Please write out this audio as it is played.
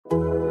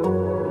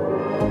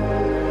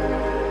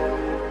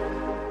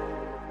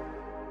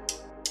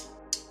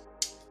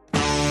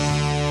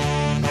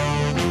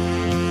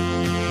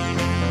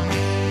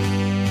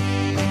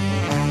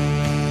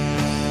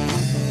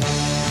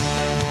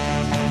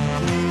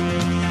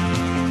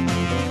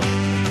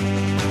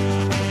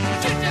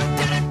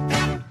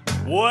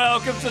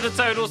Welcome to the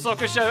Total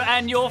Soccer Show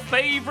and your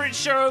favourite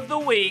show of the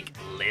week,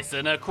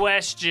 Listener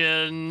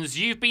Questions.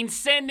 You've been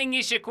sending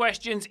us your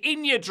questions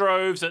in your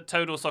droves at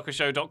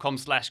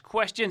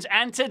totalsoccershow.com/questions,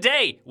 and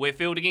today we're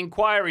fielding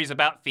inquiries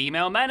about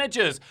female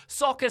managers,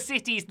 soccer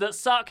cities that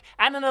suck,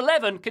 and an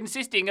 11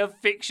 consisting of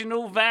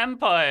fictional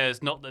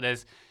vampires. Not that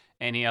there's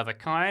any other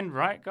kind,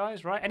 right,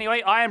 guys? Right?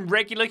 Anyway, I am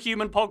regular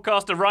human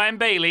podcaster Ryan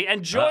Bailey,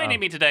 and joining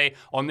me today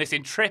on this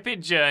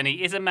intrepid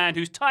journey is a man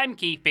whose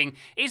timekeeping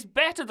is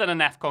better than an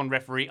AFCON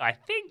referee, I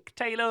think,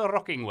 Taylor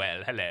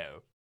Rockingwell.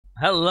 Hello.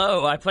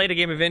 Hello, I played a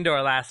game of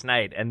indoor last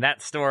night, and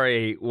that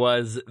story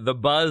was the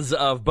buzz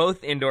of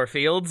both indoor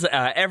fields.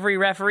 Every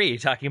referee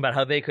talking about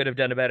how they could have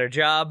done a better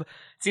job.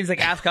 Seems like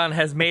AFCON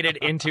has made it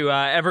into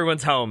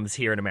everyone's homes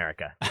here in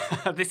America.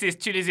 This is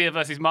Tunisia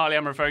versus Mali.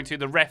 I'm referring to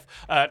the ref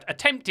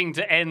attempting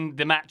to end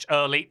the match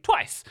early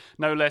twice.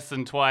 No less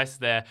than twice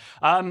there.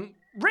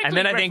 And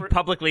then I think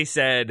publicly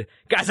said,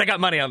 guys, I got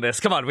money on this.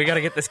 Come on, we got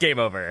to get this game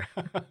over.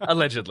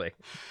 Allegedly.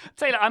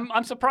 Taylor,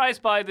 I'm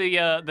surprised by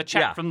the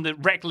chat from the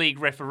Rec League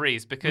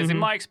referees because in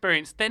my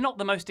experience, they're not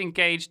the most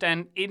engaged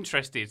and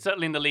interested.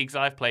 Certainly in the leagues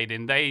I've played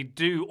in, they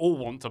do all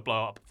want to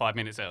blow up 5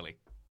 minutes early.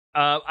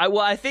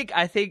 I think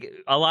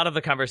a lot of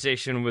the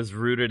conversation was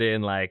rooted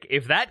in, like,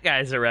 if that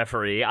guy's a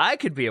referee, I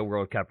could be a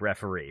World Cup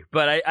referee.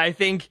 But I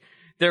think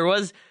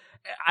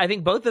I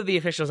think both of the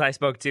officials I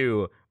spoke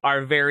to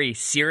are very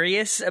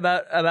serious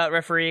about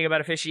refereeing, about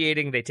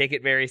officiating. They take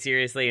it very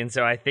seriously, and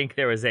so I think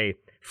there was a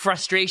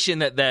frustration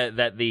that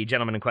the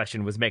gentleman in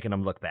question was making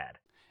them look bad.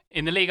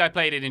 In the league I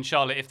played in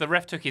Charlotte, if the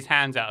ref took his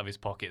hands out of his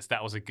pockets,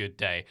 that was a good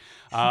day.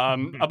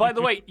 By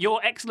the way,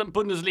 your excellent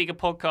Bundesliga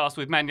podcast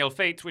with Manuel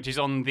Feit, which is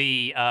on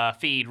the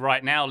feed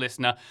right now,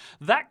 listener,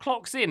 that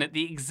clocks in at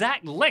the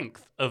exact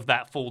length of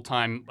that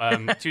full-time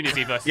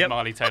Tunisia versus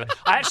Mali, Taylor.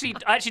 I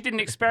actually did an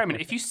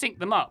experiment. If you sync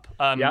them up,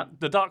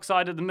 The Dark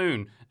Side of the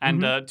Moon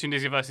and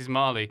Tunisia versus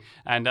Mali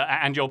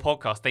and your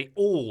podcast, they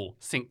all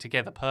sync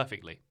together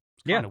perfectly.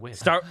 Yeah, weird.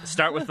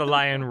 Start with the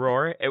lion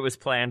roar. It was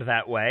planned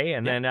that way,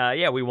 and then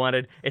we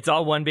wanted. It's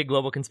all one big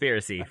global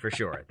conspiracy for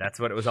sure. That's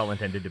what it was all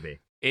intended to be.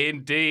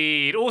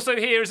 Indeed. Also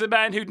here is a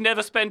man who'd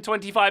never spend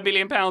 £25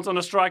 million on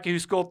a striker who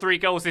scored 3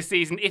 goals this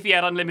season if he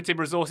had unlimited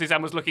resources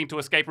and was looking to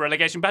escape a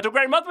relegation battle.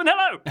 Graham Ruthven,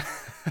 hello.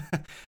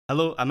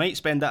 Hello. I might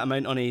spend that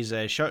amount on his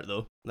shirt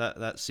though.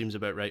 That seems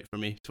about right for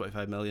me.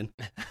 25 million.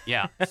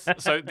 Yeah.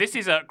 So this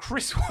is a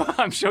Chris.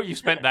 I'm sure you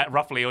spent that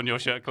roughly on your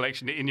shirt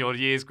collection in your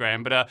years,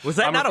 Graham. But was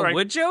that not a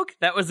Wood joke?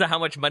 That was a how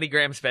much money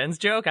Graham spends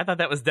joke. I thought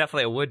that was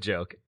definitely a Wood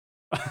joke.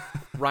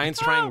 Ryan's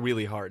trying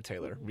really hard,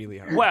 Taylor. Really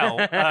hard. Well,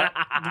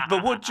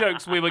 the Wood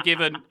jokes we were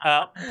given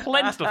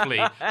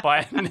plentifully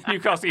by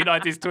Newcastle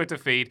United's Twitter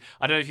feed.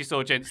 I don't know if you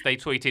saw, gents, they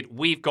tweeted,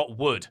 "We've got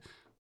wood."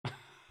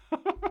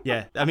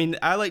 Yeah, I mean,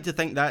 I like to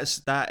think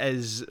that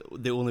is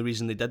the only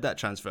reason they did that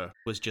transfer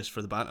was just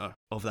for the banter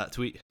of that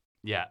tweet.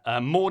 Yeah,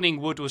 Morning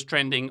Wood was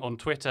trending on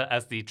Twitter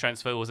as the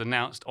transfer was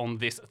announced on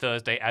this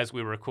Thursday as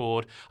we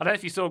record. I don't know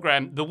if you saw,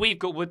 Graham, the We've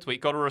Got Wood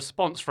tweet got a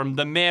response from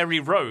the Mary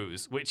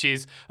Rose, which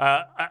is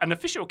an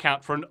official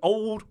account for an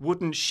old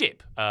wooden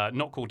ship,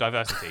 not called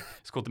Diversity.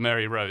 It's called the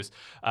Mary Rose.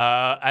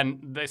 And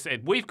they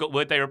said, "We've got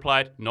wood." They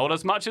replied, "Not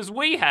as much as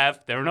we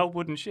have. They're an old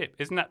wooden ship."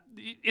 Isn't that,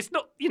 it's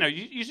not, you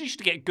used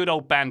to get good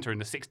old banter in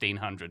the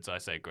 1600s, I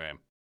say, Graham.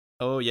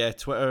 Oh yeah,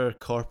 Twitter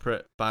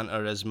corporate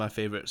banter is my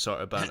favourite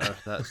sort of banter.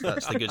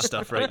 That's the good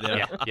stuff right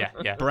there.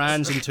 Yeah.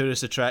 Brands and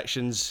tourist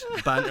attractions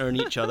bantering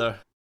each other.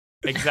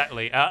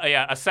 Exactly.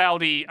 A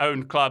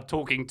Saudi-owned club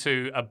talking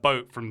to a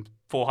boat from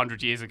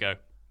 400 years ago.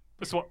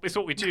 It's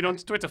what we tune on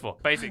to Twitter for,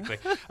 basically.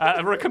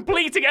 We're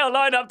completing our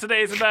lineup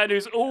today is a man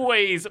who's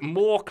always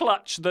more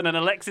clutch than an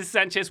Alexis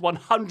Sanchez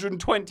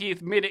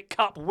 120th minute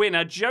cup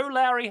winner. Joe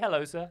Lowry,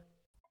 hello, sir.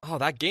 Oh,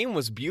 that game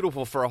was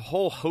beautiful for a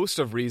whole host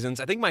of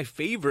reasons. I think my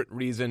favorite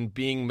reason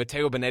being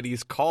Matteo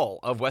Benetti's call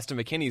of Weston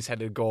McKennie's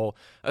headed goal,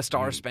 a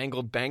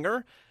star-spangled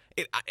banger.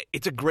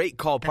 It's a great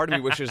call. Part of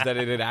me wishes that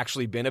it had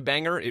actually been a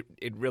banger. It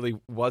really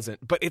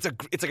wasn't. But it's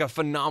like a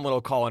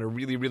phenomenal call and a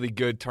really, really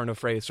good turn of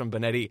phrase from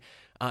Benetti.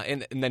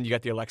 And then you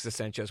got the Alexis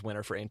Sanchez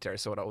winner for Inter,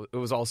 so it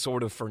was all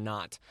sort of for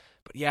naught.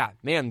 But yeah,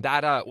 man,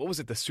 that, what was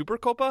it, the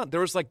Supercoppa?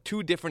 There was like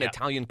 2 different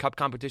Italian Cup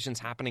competitions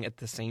happening at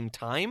the same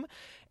time,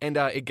 and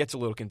it gets a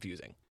little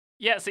confusing.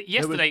 Yeah, so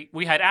yesterday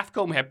we had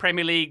AFCON, we had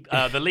Premier League,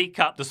 the League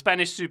Cup, the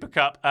Spanish Super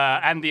Cup,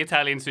 and the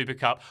Italian Super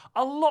Cup.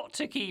 A lot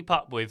to keep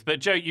up with.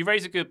 But Joe, you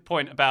raise a good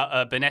point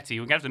about Benetti. We're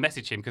going to have to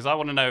message him because I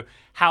want to know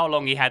how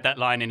long he had that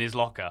line in his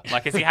locker.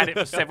 Like, has he had it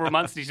for several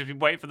months and he's just been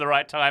waiting for the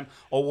right time,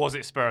 or was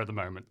it spur of the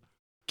moment?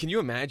 Can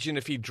you imagine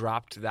if he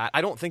dropped that?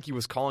 I don't think he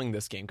was calling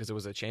this game because it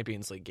was a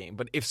Champions League game,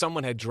 but if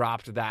someone had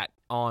dropped that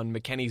on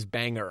McKennie's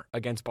banger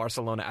against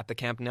Barcelona at the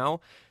Camp Nou,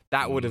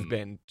 that would have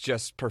been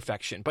just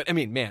perfection. But, I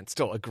mean, man,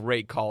 still a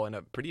great call and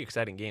a pretty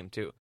exciting game,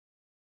 too.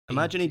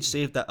 Imagine he'd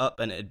saved that up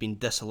and it had been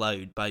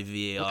disallowed by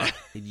VAR.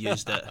 He'd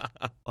used it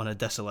on a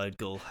disallowed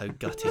goal. How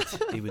gutted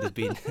he would have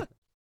been.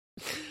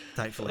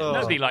 Thankfully.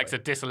 Nobody likes a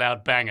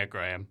disallowed banger,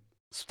 Graham.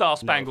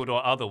 Star-spangled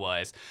or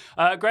otherwise.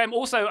 Graham,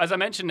 also, as I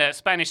mentioned there,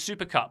 Spanish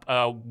Super Cup,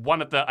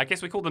 one of the, I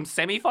guess we call them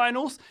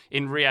semi-finals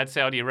in Riyadh,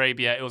 Saudi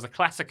Arabia. It was a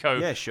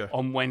Clasico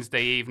on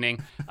Wednesday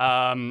evening.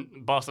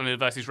 Barcelona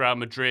versus Real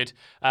Madrid.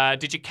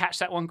 Did you catch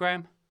that one,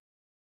 Graham?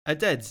 I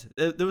did.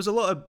 There was a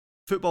lot of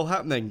football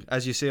happening,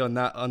 as you say, on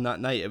that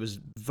night. It was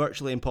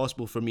virtually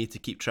impossible for me to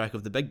keep track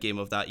of the big game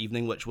of that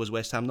evening, which was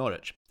West Ham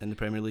Norwich in the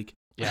Premier League.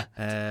 Yeah.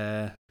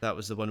 That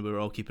was the one we were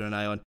all keeping an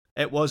eye on.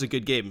 It was a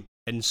good game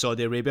in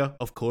Saudi Arabia,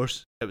 of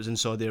course. It was in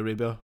Saudi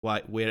Arabia.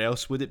 Why? Where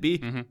else would it be?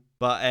 Mm-hmm.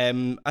 But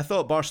I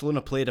thought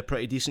Barcelona played a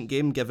pretty decent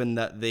game, given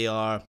that they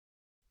are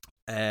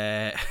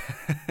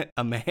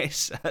a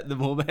mess at the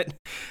moment.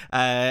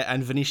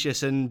 And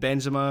Vinicius and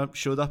Benzema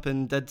showed up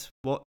and did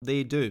what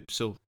they do.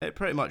 So it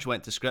pretty much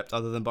went to script,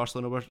 other than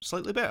Barcelona were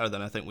slightly better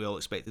than I think we all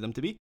expected them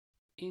to be.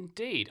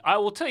 Indeed. I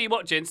will tell you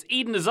what, gents,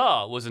 Eden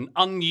Hazard was an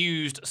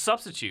unused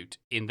substitute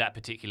in that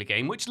particular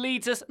game, which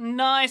leads us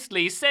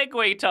nicely,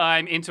 segue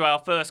time, into our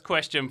first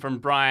question from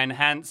Brian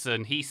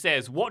Hansen. He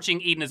says, watching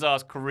Eden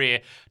Hazard's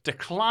career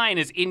decline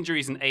as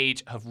injuries and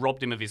age have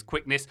robbed him of his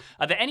quickness,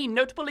 are there any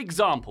notable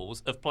examples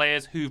of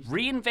players who've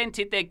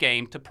reinvented their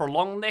game to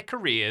prolong their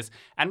careers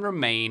and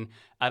remain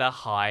at a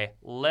high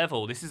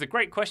level? This is a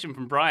great question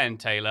from Brian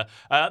Taylor.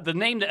 The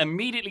name that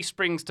immediately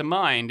springs to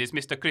mind is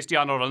Mr.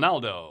 Cristiano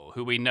Ronaldo,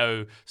 who we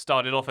know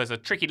started off as a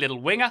tricky little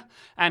winger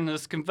and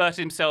has converted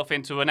himself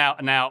into an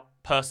out-and-out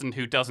person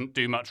who doesn't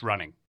do much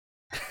running.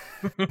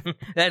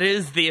 That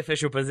is the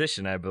official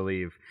position, I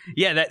believe.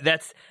 Yeah,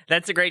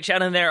 that's a great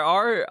shout. And there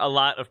are a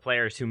lot of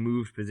players who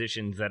moved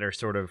positions that are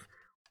sort of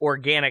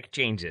organic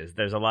changes.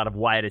 There's a lot of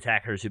wide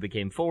attackers who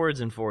became forwards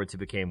and forwards who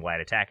became wide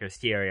attackers.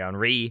 Thierry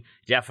Henry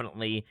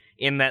definitely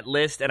in that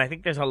list. And I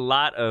think there's a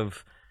lot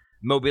of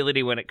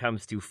mobility when it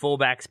comes to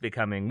fullbacks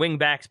becoming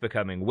wingbacks,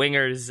 becoming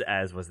wingers,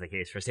 as was the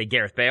case for, say,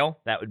 Gareth Bale.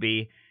 That would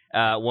be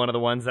one of the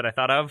ones that I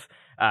thought of.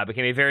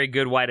 Became a very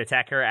good wide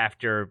attacker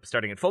after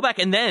starting at fullback,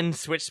 and then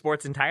switched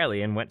sports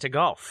entirely and went to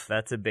golf.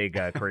 That's a big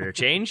career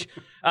change.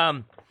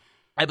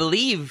 I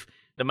believe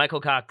the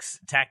Michael Cox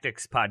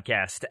Tactics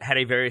podcast had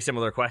a very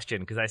similar question,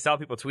 because I saw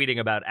people tweeting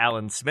about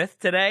Alan Smith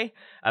today,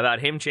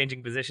 about him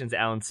changing positions.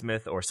 Alan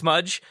Smith, or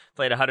Smudge,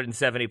 played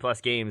 170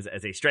 plus games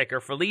as a striker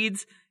for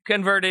Leeds,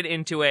 converted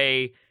into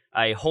a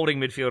holding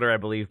midfielder, I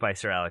believe, by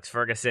Sir Alex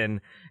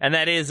Ferguson. And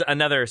that is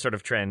another sort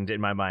of trend in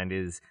my mind,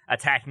 is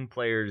attacking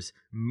players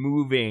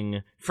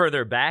moving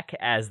further back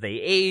as they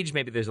age.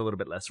 Maybe there's a little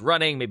bit less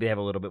running. Maybe they have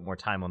a little bit more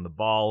time on the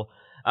ball.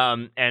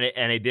 And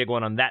a big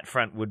one on that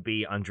front would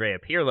be Andrea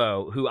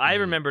Pirlo, who I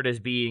remembered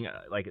as being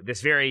like this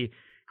very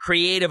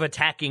creative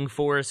attacking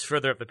force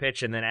further up the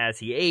pitch, and then as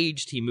he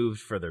aged, he moved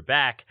further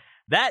back.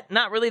 That,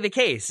 not really the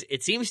case.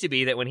 It seems to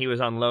be that when he was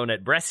on loan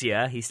at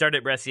Brescia, he started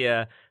at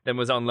Brescia, then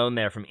was on loan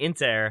there from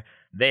Inter.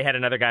 They had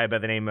another guy by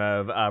the name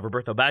of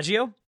Roberto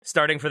Baggio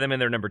starting for them in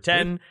their number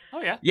 10.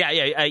 Oh, yeah.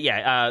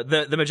 Yeah.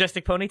 The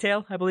Majestic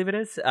Ponytail, I believe it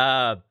is.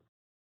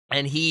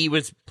 And he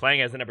was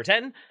playing as the number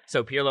 10,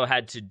 so Pirlo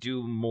had to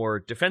do more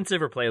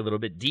defensive or play a little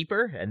bit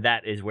deeper, and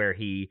that is where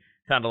he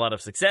found a lot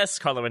of success.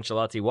 Carlo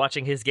Ancelotti,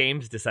 watching his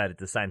games, decided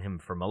to sign him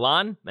for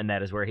Milan, and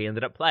that is where he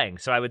ended up playing.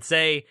 So I would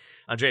say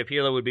Andrea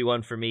Pirlo would be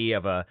one for me,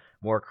 of a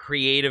more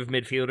creative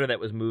midfielder that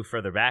was moved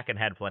further back and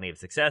had plenty of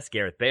success.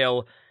 Gareth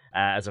Bale,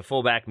 as a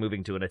fullback,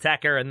 moving to an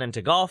attacker, and then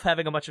to golf,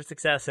 having a bunch of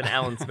success, and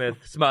Alan Smith,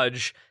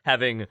 Smudge,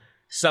 having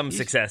some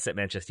success at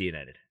Manchester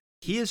United.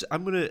 He is,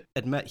 I'm going to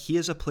admit, he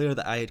is a player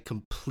that I had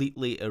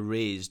completely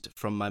erased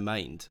from my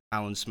mind,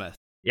 Alan Smith.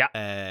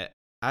 Yeah.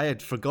 I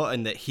had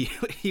forgotten that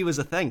he was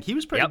a thing. He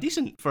was pretty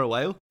decent for a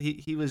while.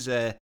 He was,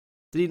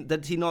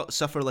 did he not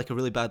suffer like a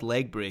really bad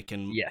leg break,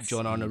 and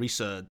John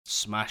Arnorisa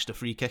smashed a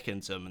free kick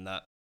into him, and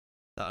that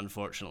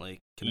unfortunately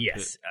kind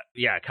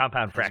of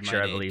compound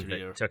fracture, I believe,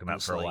 that took him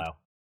out for a while.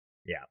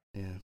 Yeah.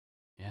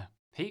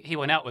 He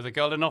went out with a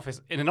girl in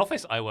an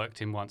office I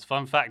worked in once.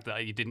 Fun fact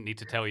that you didn't need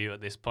to tell you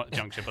at this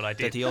juncture, but I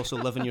did. Did he also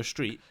live in your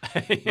street?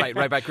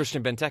 right by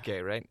Christian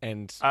Benteke, right?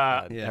 And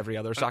every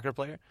other soccer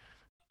player?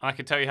 I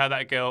can tell you how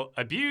that girl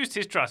abused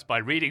his trust by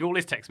reading all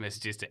his text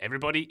messages to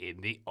everybody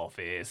in the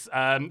office.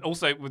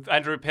 Also, with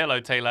Andrew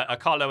Pirlo, Taylor,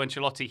 Carlo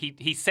Ancelotti,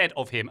 he said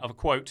of him, of a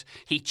quote,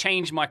 "He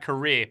changed my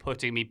career,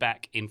 putting me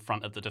back in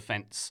front of the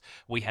defence.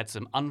 We had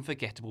some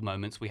unforgettable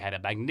moments. We had a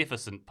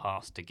magnificent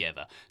past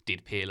together,"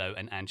 did Pirlo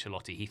and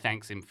Ancelotti. He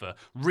thanks him for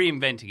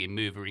reinventing him,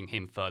 moving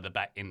him further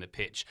back in the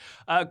pitch.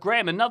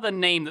 Graham, another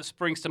name that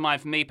springs to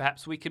mind for me,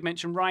 perhaps we could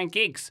mention Ryan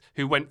Giggs,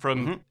 who went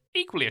from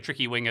equally a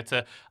tricky winger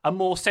to a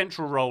more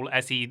central role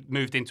as he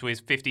moved into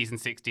his 50s and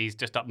 60s,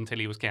 just up until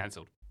he was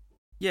cancelled.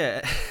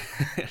 Yeah,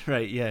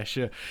 right, yeah,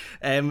 sure.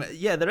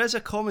 There is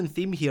a common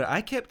theme here.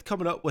 I kept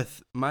coming up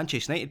with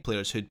Manchester United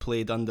players who'd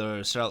played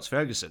under Sir Alex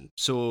Ferguson.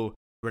 So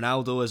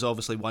Ronaldo is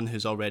obviously one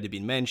who's already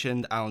been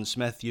mentioned. Alan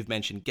Smith, you've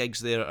mentioned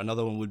Giggs there.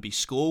 Another one would be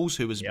Scholes,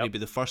 who was maybe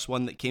the first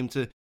one that came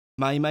to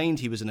my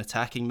mind. He was an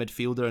attacking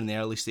midfielder in the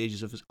early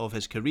stages of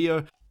his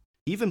career.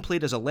 He even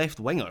played as a left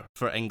winger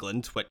for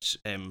England, which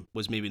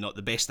was maybe not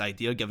the best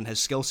idea given his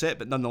skill set,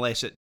 but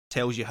nonetheless it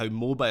tells you how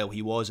mobile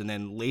he was. And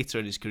then later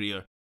in his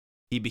career,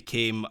 he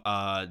became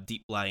a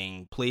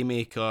deep-lying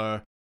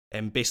playmaker,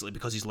 and basically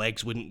because his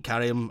legs wouldn't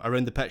carry him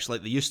around the pitch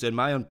like they used to. In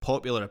my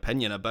unpopular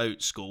opinion about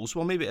Scholes,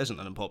 well, maybe it isn't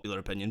an unpopular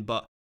opinion,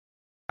 but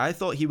I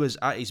thought he was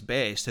at his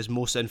best, his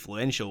most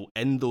influential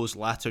in those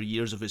latter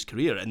years of his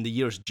career, in the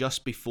years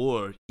just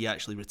before he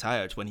actually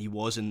retired, when he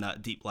was in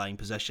that deep-lying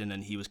position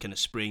and he was kind of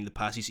spraying the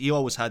passes. He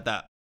always had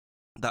that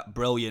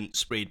brilliant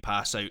sprayed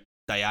pass out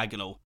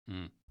diagonal,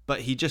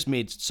 but he just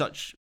made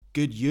such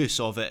good use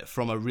of it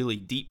from a really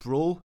deep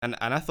role, and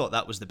I thought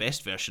that was the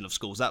best version of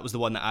Scholes. That was the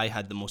one that I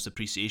had the most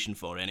appreciation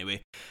for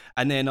anyway.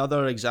 And then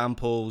other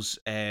examples,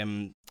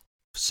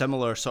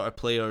 similar sort of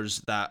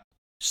players that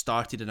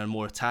started in a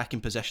more attacking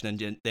position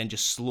and then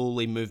just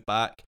slowly moved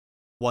back.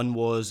 One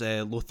was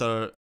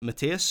Lothar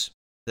Matthäus,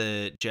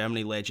 the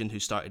Germany legend who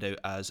started out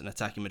as an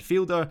attacking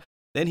midfielder.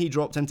 Then he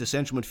dropped into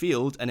central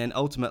midfield, and then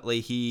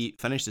ultimately he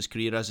finished his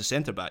career as a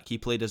centre-back. He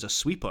played as a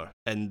sweeper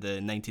in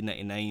the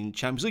 1999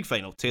 Champions League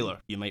final. Taylor,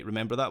 you might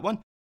remember that one.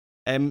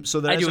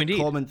 So there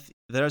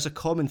is a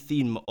common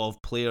theme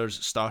of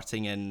players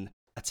starting in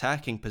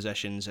attacking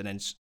positions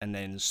and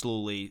then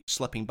slowly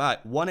slipping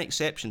back. One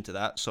exception to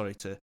that, sorry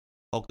to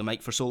hog the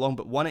mic for so long,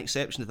 but one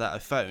exception to that I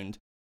found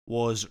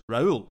was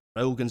Raul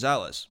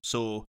Gonzalez.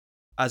 So,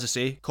 as I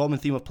say, common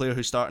theme of player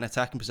who start in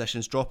attacking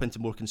positions, drop into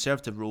more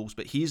conservative roles,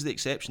 but he's the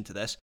exception to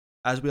this.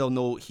 As we all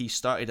know, he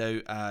started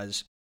out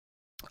as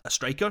a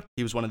striker.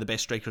 He was one of the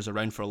best strikers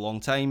around for a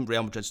long time,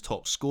 Real Madrid's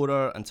top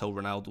scorer until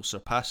Ronaldo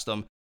surpassed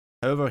him.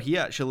 However, he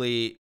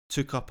actually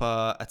took up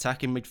a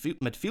attacking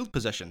midfield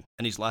position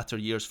in his latter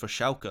years for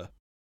Schalke.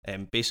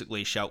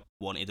 Basically, Schalke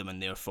wanted him in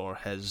there for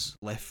his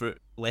left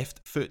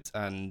foot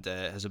and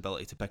his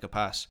ability to pick a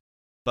pass.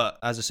 But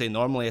as I say,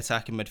 normally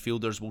attacking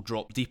midfielders will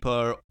drop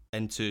deeper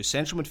into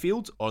central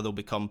midfield, or they'll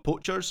become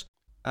poachers,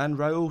 and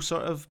Raul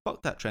sort of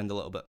bucked that trend a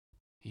little bit.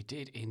 He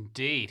did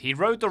indeed. He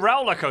rode the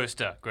roller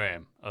coaster,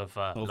 Graham, of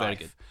life. Very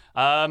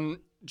good.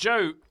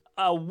 Joe,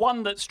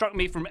 one that struck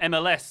me from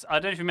MLS, I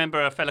don't know if you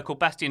remember a fella called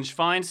Bastian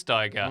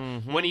Schweinsteiger.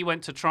 Mm-hmm. When he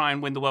went to try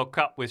and win the World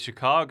Cup with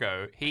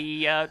Chicago,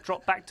 he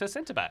dropped back to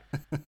centre-back.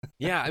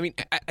 Yeah, I mean,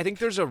 I think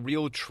there's a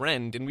real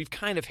trend, and we've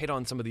kind of hit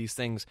on some of these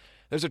things.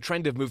 There's a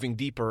trend of moving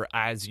deeper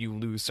as you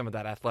lose some of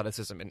that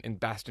athleticism, and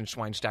Bastian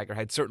Schweinsteiger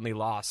had certainly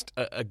lost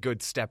a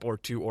good step or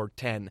 2 or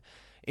 10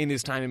 in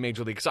his time in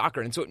Major League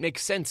Soccer. And so it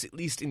makes sense, at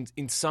least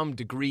in some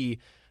degree,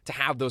 to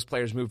have those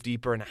players move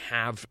deeper and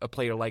have a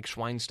player like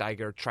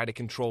Schweinsteiger try to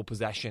control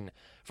possession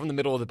from the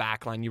middle of the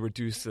back line. You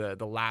reduce the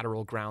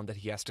lateral ground that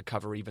he has to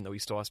cover, even though he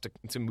still has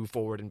to move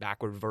forward and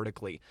backward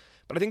vertically.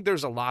 But I think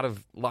there's a lot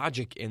of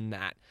logic in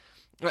that.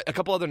 A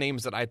couple other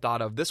names that I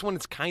thought of. This one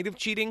is kind of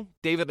cheating.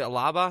 David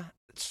Alaba,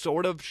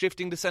 sort of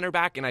shifting to center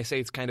back, and I say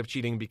it's kind of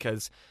cheating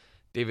because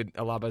David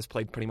Alaba has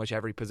played pretty much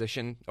every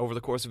position over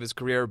the course of his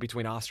career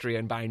between Austria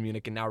and Bayern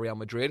Munich and now Real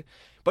Madrid.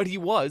 But he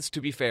was,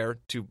 to be fair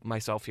to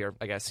myself here,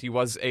 I guess, he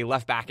was a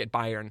left back at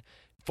Bayern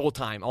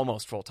full-time,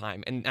 almost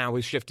full-time, and now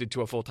has shifted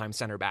to a full-time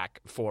center back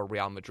for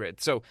Real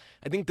Madrid. So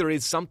I think there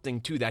is something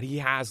to that. He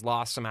has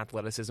lost some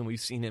athleticism. We've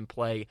seen him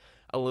play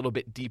a little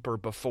bit deeper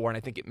before, and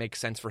I think it makes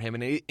sense for him.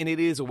 And it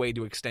is a way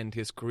to extend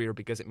his career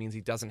because it means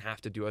he doesn't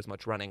have to do as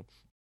much running.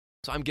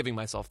 So I'm giving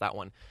myself that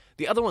one.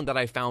 The other one that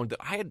I found that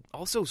I had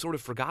also sort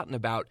of forgotten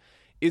about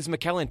is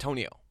Mikel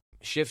Antonio,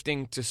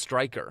 shifting to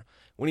striker.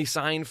 When he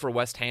signed for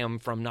West Ham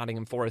from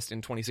Nottingham Forest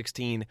in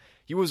 2016,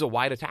 he was a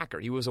wide attacker.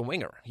 He was a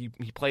winger. He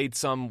played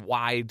some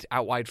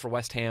out wide for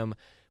West Ham,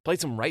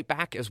 played some right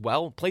back as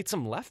well, played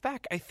some left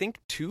back, I think,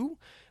 too.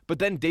 But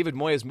then David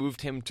Moyes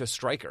moved him to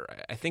striker.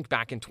 I think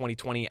back in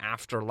 2020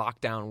 after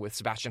lockdown with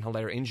Sebastian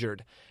Haller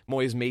injured,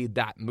 Moyes made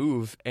that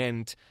move,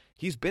 and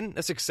he's been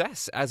a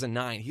success as a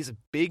 9. He's a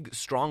big,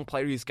 strong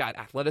player. He's got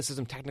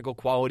athleticism, technical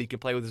quality, can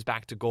play with his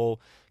back to goal,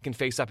 can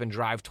face up and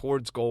drive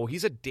towards goal.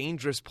 He's a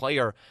dangerous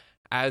player,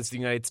 as the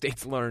United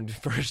States learned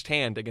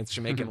firsthand against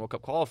Jamaica in World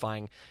Cup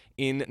qualifying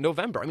in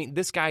November. I mean,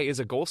 this guy is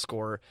a goal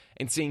scorer,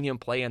 and seeing him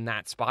play in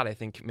that spot, I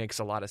think, makes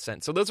a lot of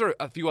sense. So those are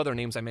a few other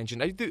names I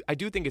mentioned. I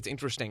do think it's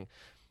interesting.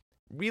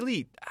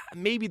 Really,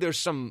 maybe there's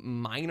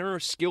some minor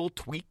skill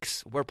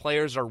tweaks where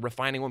players are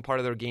refining one part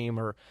of their game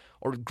or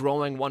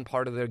growing one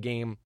part of their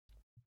game.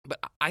 But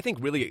I think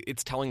really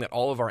it's telling that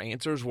all of our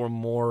answers were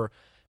more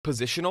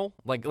positional,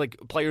 like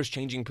players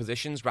changing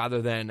positions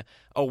rather than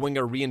a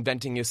winger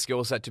reinventing his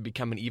skill set to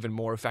become an even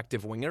more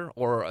effective winger,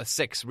 or a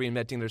 6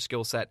 reinventing their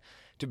skill set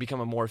to become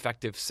a more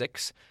effective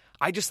 6.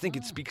 I just think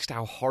it speaks to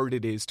how hard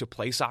it is to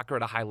play soccer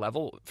at a high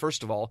level,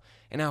 first of all,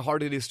 and how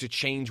hard it is to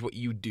change what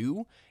you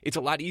do. It's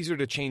a lot easier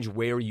to change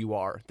where you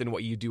are than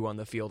what you do on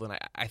the field, and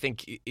I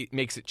think it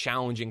makes it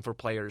challenging for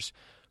players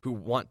who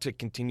want to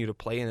continue to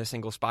play in a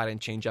single spot and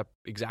change up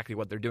exactly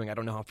what they're doing. I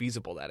don't know how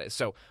feasible that is.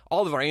 So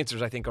all of our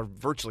answers, I think, or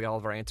virtually all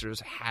of our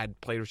answers, had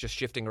players just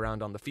shifting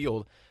around on the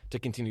field to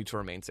continue to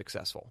remain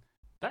successful.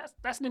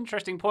 That's an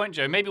interesting point,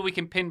 Joe. Maybe we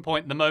can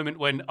pinpoint the moment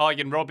when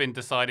Arjen Robben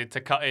decided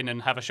to cut in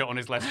and have a shot on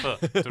his left foot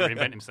to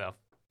reinvent himself.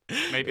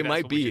 Maybe it that's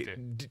might what be. we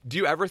should do. Do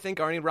you ever think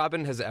Arjen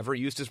Robben has ever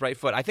used his right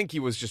foot? I think he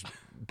was just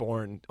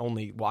born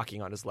only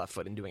walking on his left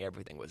foot and doing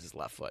everything with his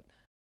left foot.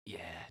 Yeah,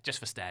 just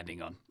for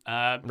standing on.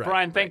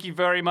 Brian, thank you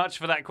very much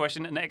for that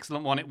question. An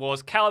excellent one it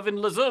was. Calvin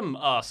Lazum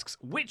asks,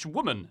 which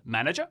woman,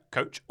 manager,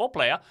 coach, or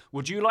player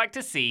would you like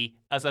to see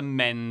as a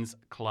men's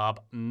club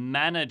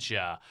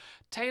manager?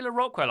 Taylor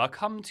Rockwell, I'll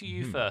come to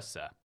you first,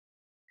 sir.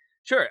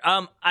 Sure.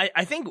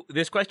 I think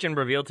this question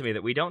revealed to me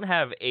that we don't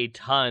have a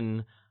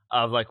ton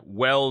of like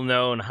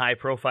well-known,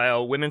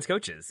 high-profile women's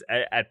coaches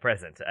at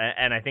present,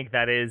 and I think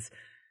that is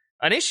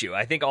an issue.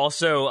 I think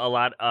also a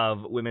lot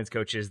of women's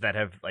coaches that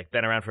have like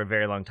been around for a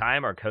very long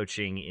time are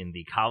coaching in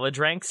the college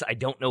ranks. I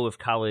don't know if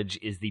college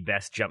is the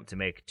best jump to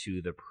make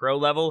to the pro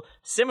level.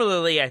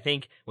 Similarly, I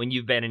think when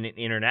you've been an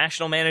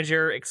international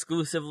manager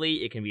exclusively,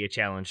 it can be a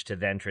challenge to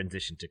then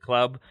transition to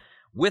club.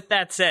 With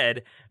that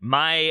said,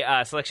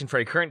 my selection for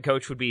a current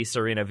coach would be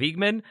Sarina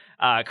Wiegman,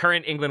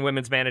 current England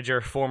women's manager,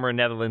 former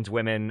Netherlands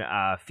women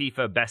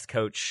FIFA best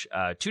coach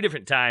 2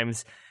 different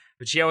times.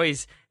 But she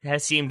always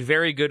has seemed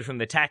very good from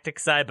the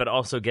tactics side, but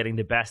also getting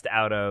the best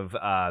out of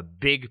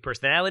big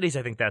personalities.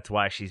 I think that's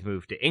why she's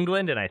moved to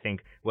England, and I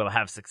think will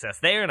have success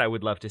there, and I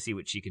would love to see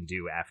what she can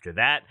do after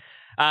that.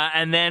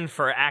 And then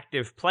for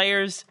active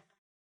players,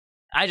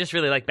 I just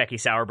really like Becky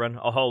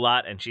Sauerbrunn a whole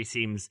lot, and she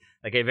seems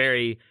like a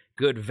very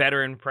good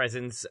veteran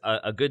presence,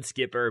 a good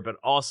skipper, but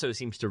also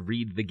seems to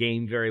read the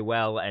game very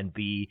well and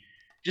be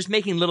just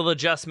making little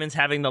adjustments,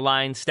 having the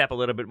line step a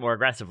little bit more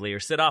aggressively or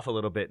sit off a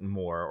little bit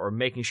more, or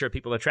making sure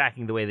people are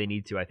tracking the way they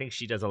need to. I think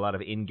she does a lot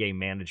of in-game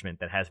management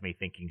that has me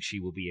thinking she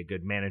will be a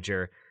good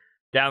manager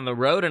down the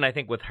road. And I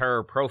think with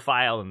her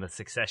profile and the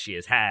success she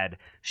has had,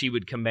 she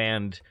would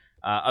command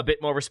a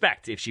bit more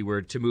respect if she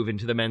were to move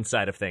into the men's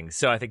side of things.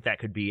 So I think that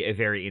could be a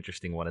very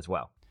interesting one as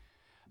well.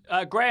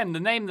 Graham, the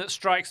name that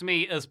strikes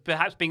me as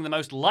perhaps being the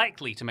most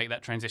likely to make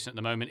that transition at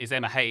the moment is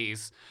Emma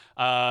Hayes.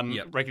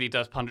 Regularly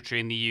does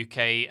punditry in the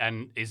UK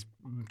and is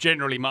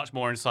generally much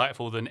more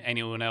insightful than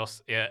anyone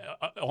else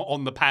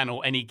on the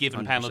panel, any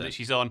given 100%. Panel that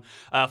she's on.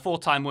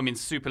 4-time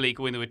Women's Super League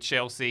winner with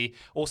Chelsea,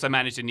 also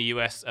managed in the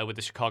US with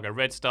the Chicago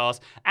Red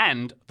Stars,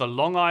 and the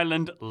Long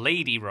Island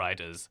Lady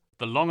Riders.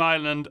 The Long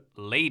Island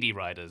Lady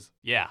Riders.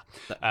 Yeah.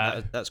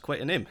 That's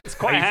quite a name. It's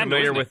quite a handle,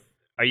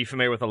 Are you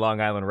familiar with the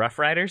Long Island Rough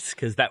Riders?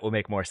 Because that will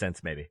make more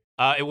sense, maybe.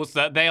 It was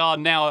that they are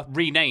now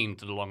renamed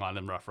the Long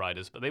Island Rough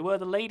Riders, but they were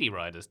the Lady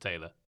Riders,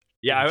 Taylor.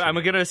 Yeah, I'm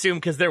going to assume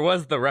because there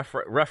was the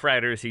Rough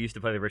Riders who used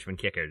to play the Richmond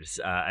Kickers.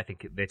 I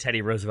think the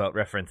Teddy Roosevelt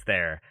reference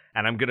there.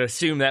 And I'm going to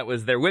assume that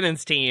was their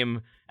women's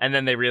team, and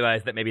then they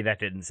realized that maybe that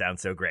didn't sound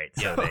so great.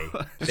 So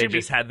they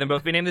just had them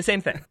both be named the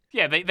same thing.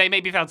 Yeah, they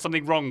maybe found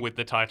something wrong with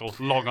the title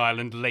Long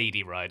Island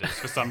Lady Riders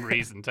for some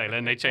reason, Taylor,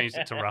 and they changed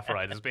it to Rough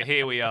Riders. But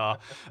here we are.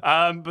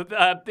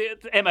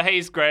 Emma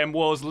Hayes, Graham,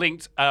 was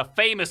linked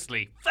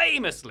famously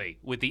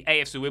with the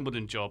AFC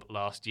Wimbledon job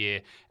last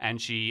year,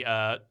 and she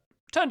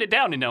turned it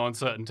down in no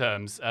uncertain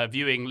terms,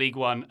 viewing League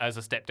One as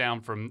a step down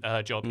from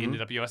her job in the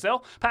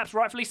WSL, perhaps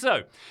rightfully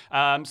so.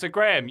 So,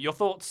 Graham, your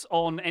thoughts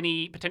on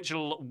any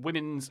potential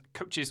women's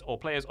coaches or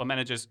players or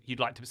managers you'd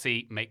like to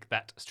see make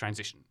that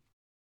transition?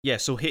 Yeah,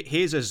 so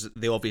Hayes is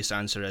the obvious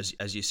answer,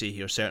 as you say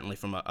here, certainly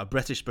from a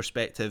British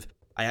perspective.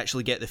 I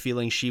actually get the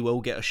feeling she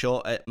will get a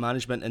shot at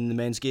management in the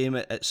men's game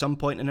at some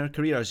point in her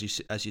career. As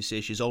you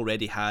say, she's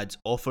already had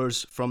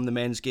offers from the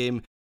men's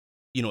game.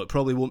 You know, it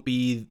probably won't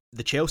be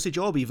the Chelsea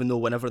job, even though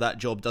whenever that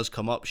job does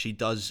come up, she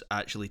does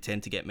actually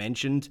tend to get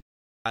mentioned.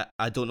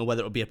 I don't know whether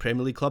it'll be a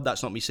Premier League club.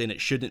 That's not me saying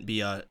it shouldn't be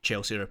a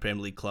Chelsea or a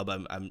Premier League club.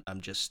 I'm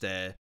just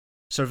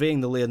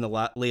surveying the lay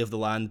of the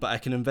land, but I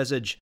can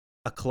envisage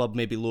a club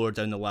maybe lower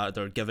down the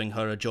ladder giving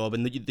her a job.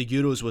 And the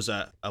Euros was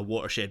a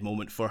watershed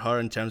moment for her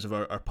in terms of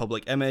her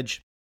public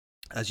image.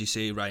 As you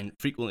say, Ryan,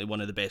 frequently one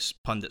of the best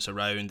pundits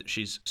around.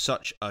 She's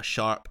such a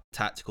sharp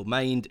tactical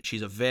mind.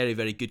 She's a very,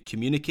 very good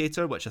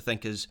communicator, which I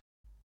think is...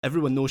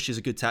 Everyone knows she's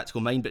a good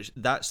tactical mind, but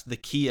that's the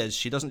key is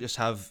she doesn't just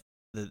have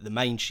the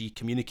mind, she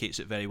communicates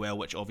it very well,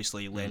 which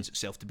obviously lends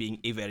itself to being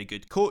a very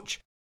good coach.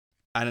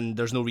 And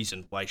there's no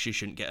reason why she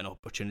shouldn't get an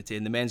opportunity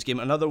in the men's game.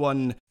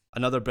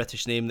 Another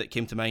British name that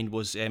came to mind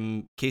was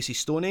Casey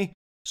Stoney.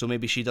 So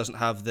maybe she doesn't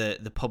have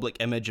the public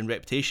image and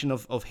reputation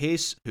of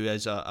Hayes, who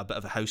is a bit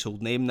of a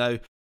household name now.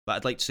 But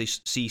I'd like to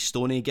see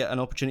Stoney get an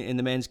opportunity in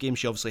the men's game.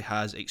 She obviously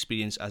has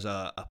experience as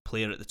a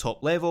player at the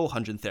top level,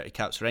 130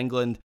 caps for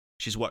England.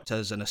 She's worked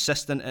as an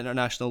assistant at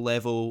international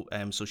level,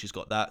 so she's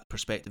got that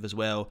perspective as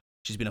well.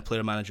 She's been a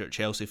player manager at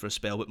Chelsea for a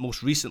spell, but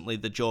most recently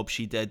the job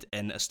she did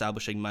in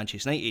establishing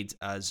Manchester United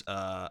as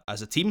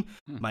a team.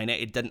 Man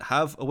United didn't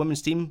have a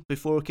women's team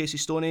before Casey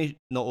Stoney.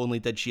 Not only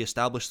did she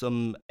establish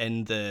them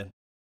in the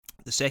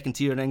second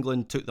tier in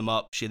England, took them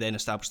up, she then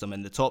established them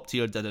in the top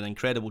tier, did an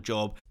incredible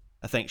job.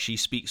 I think she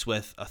speaks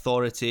with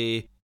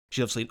authority.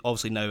 She's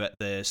obviously now at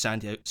the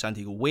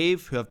Santiago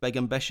Wave, who have big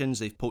ambitions.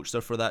 They've poached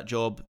her for that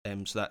job,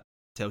 so that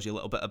tells you a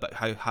little bit about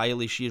how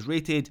highly she is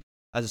rated.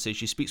 As I say,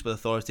 she speaks with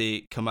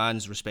authority,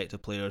 commands respect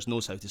of players,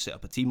 knows how to set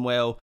up a team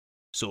well.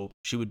 So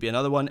she would be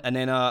another one. And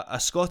then a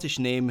Scottish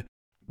name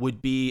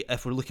would be,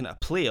 if we're looking at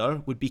a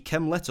player, would be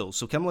Kim Little.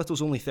 So Kim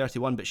Little's only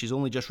 31, but she's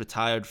only just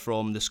retired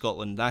from the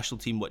Scotland national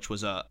team, which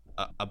was a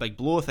big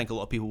blow. I think a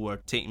lot of people were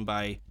taken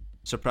by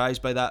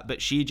surprised by that,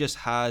 but she just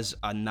has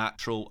a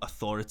natural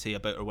authority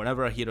about her.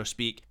 Whenever I hear her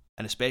speak,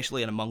 and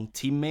especially among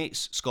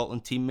teammates,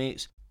 Scotland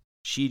teammates,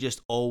 she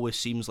just always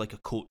seems like a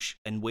coach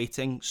in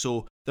waiting.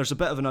 So there's a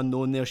bit of an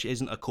unknown there. She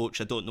isn't a coach.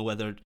 I don't know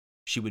whether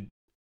she would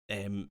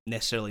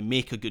necessarily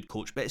make a good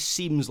coach, but it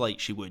seems like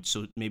she would,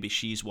 so maybe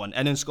she's one.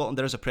 And in Scotland,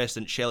 there is a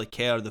precedent. Shelley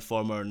Kerr, the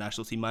former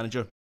national team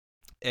manager,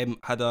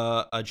 had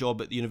a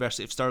job at the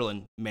University of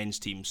Stirling men's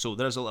team, so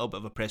there's a little bit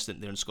of a precedent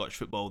there in Scottish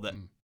football that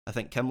I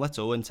think Kim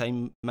Little in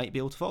time might be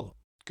able to follow.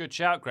 Good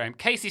shout, Graham.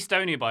 Casey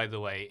Stoney, by the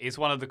way, is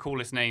one of the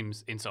coolest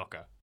names in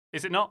soccer.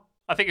 Is it not?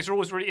 I think it's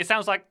always really... It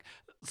sounds like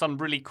some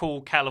really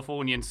cool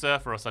Californian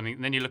surfer or something,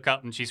 and then you look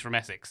up and she's from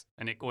Essex,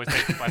 and it always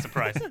takes you by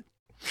surprise.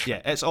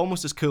 Yeah, it's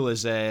almost as cool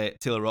as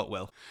Taylor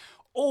Rockwell.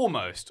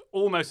 Almost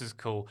as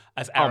cool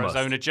as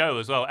Arizona Joe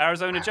as well.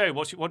 Arizona Joe,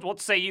 what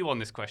say you on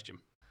this question?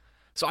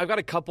 So I've got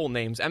a couple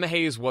names. Emma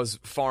Hayes was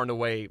far and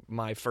away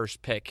my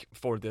first pick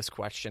for this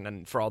question,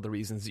 and for all the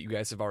reasons that you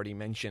guys have already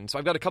mentioned. So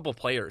I've got a couple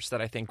players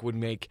that I think would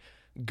make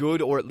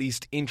good or at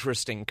least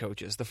interesting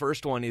coaches. The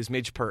first one is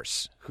Midge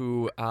Purce,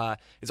 who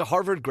is a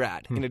Harvard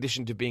grad, in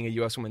addition to being a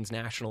U.S. women's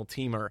national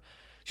teamer.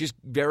 She's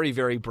very,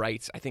 very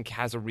bright. I think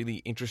has a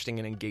really interesting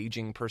and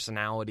engaging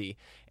personality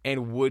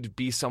and would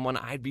be someone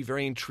I'd be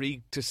very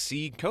intrigued to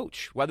see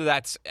coach, whether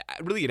that's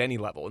really at any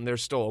level. And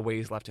there's still a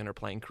ways left in her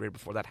playing career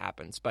before that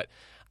happens. But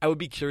I would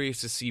be curious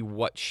to see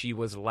what she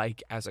was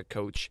like as a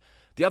coach.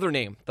 The other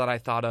name that I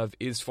thought of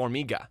is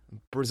Formiga,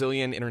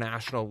 Brazilian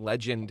international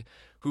legend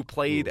who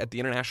played at the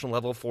international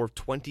level for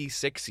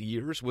 26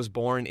 years, was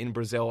born in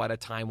Brazil at a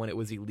time when it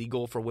was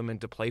illegal for women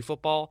to play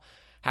football,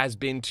 has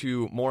been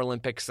to more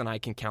Olympics than I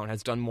can count,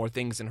 has done more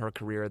things in her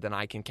career than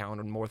I can count,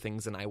 and more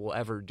things than I will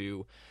ever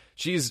do.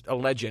 She's a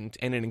legend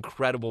and an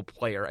incredible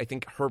player. I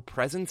think her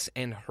presence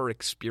and her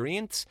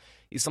experience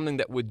is something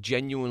that would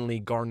genuinely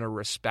garner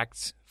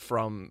respect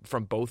from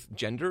both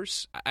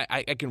genders.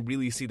 I can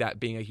really see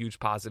that being a huge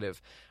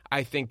positive.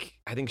 I think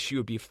she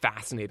would be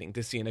fascinating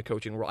to see in a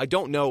coaching role. I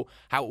don't know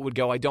how it would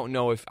go. I don't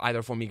know if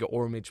either Formiga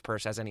or Midge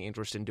Purce has any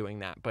interest in doing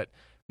that, but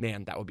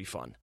man, that would be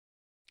fun.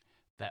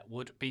 That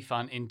would be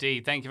fun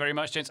indeed. Thank you very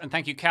much, gents. And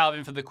thank you,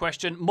 Calvin, for the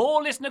question.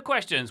 More listener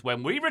questions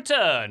when we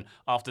return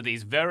after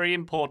these very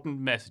important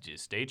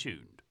messages. Stay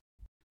tuned.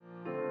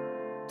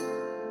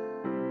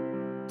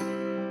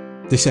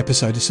 This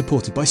episode is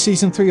supported by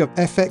Season 3 of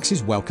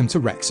FX's Welcome to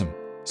Wrexham.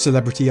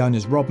 Celebrity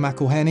owners Rob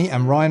McElhenney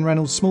and Ryan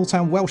Reynolds'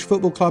 small-town Welsh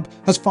football club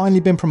has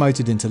finally been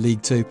promoted into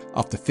League 2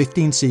 after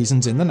 15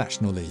 seasons in the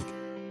National League.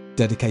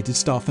 Dedicated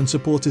staff and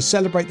supporters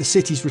celebrate the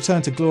city's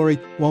return to glory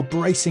while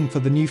bracing for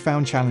the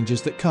newfound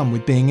challenges that come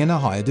with being in a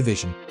higher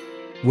division.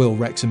 Will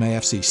Wrexham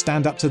AFC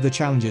stand up to the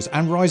challenges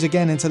and rise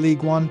again into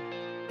League 1?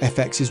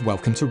 FX is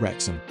Welcome to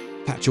Wrexham.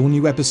 Catch all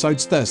new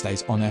episodes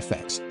Thursdays on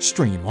FX.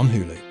 Stream on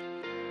Hulu.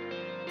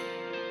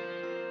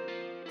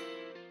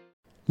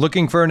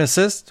 Looking for an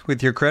assist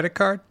with your credit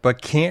card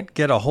but can't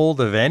get a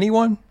hold of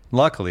anyone?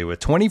 Luckily, with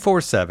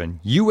 24/7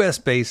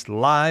 US-based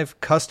live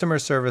customer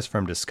service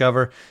from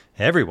Discover,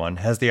 everyone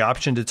has the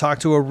option to talk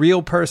to a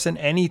real person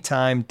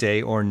anytime,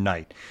 day or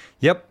night.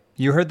 Yep,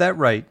 you heard that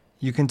right.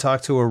 You can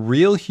talk to a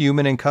real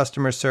human in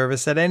customer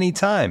service at any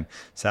time.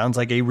 Sounds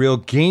like a real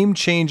game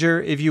changer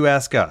if you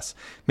ask us.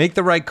 Make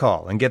the right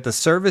call and get the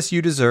service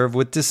you deserve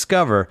with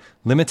Discover.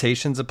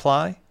 Limitations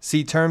apply.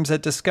 See terms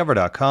at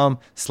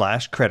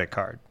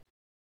discover.com/creditcard.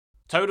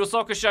 Total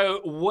Soccer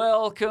Show,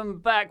 welcome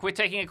back. We're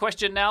taking a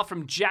question now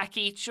from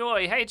Jackie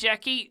Choi. Hey,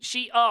 Jackie.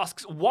 She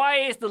asks, why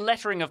is the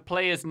lettering of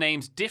players'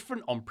 names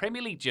different on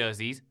Premier League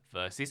jerseys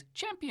versus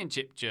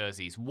Championship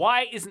jerseys?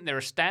 Why isn't there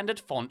a standard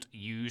font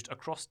used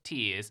across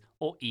tiers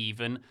or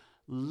even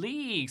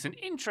leagues? An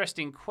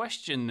interesting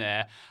question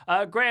there.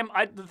 Graham,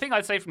 the thing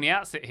I'd say from the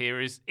outset here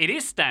is it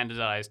is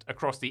standardised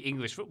across the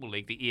English Football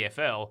League, the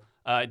EFL.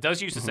 It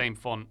does use the same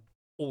font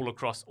all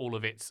across all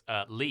of its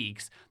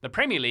leagues. The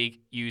Premier League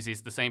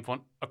uses the same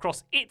font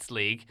across its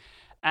league,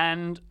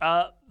 and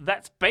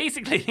that's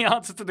basically the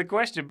answer to the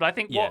question. But I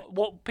think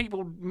what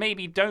people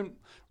maybe don't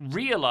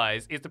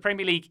realise is the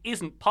Premier League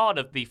isn't part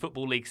of the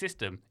Football League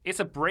system. It's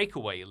a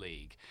breakaway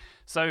league.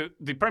 So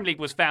the Premier League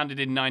was founded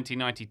in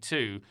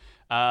 1992.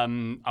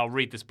 I'll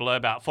read this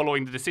blurb out.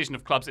 Following the decision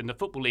of clubs in the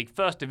Football League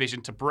First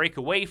Division to break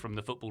away from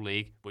the Football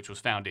League, which was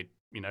founded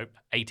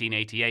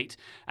 1888,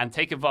 and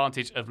take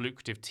advantage of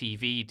lucrative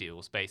TV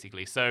deals,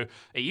 basically. So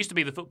it used to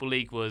be the Football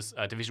League was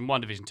Division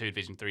 1, Division 2,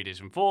 Division 3,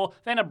 Division 4.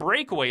 Then a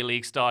breakaway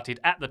league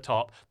started at the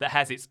top that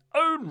has its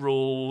own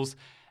rules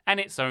and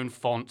its own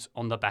font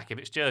on the back of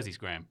its jerseys,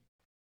 Graham.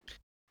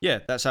 Yeah,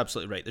 that's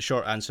absolutely right. The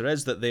short answer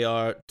is that they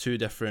are two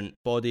different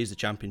bodies, the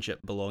Championship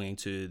belonging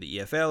to the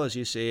EFL, as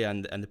you say,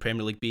 and the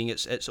Premier League being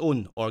its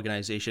own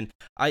organisation.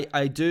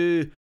 I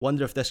do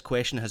wonder if this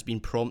question has been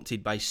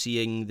prompted by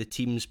seeing the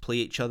teams play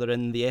each other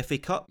in the FA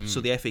Cup.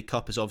 So the FA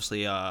Cup is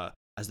obviously,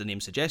 as the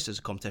name suggests, is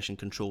a competition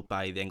controlled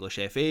by the English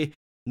FA,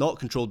 not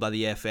controlled by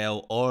the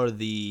EFL or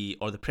the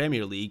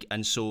Premier League,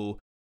 and so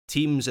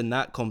teams in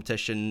that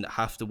competition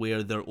have to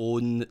wear their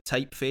own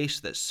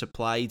typeface that's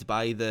supplied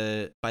by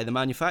the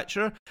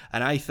manufacturer,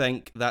 and I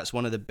think that's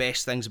one of the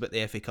best things about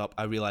the FA Cup.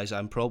 I realise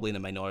I'm probably in a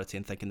minority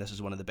in thinking this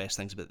is one of the best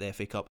things about the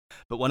FA Cup,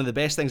 but one of the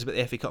best things about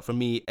the FA Cup for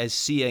me is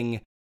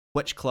seeing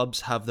which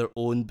clubs have their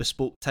own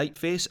bespoke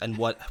typeface and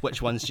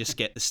which ones just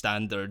get the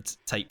standard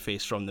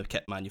typeface from the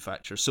kit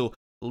manufacturer. So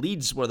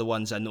Leeds were the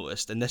ones I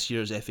noticed in this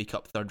year's FA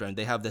Cup third round.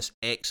 They have this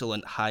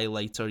excellent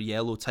highlighter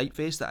yellow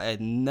typeface that I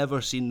had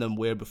never seen them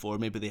wear before.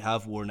 Maybe they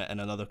have worn it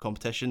in another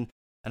competition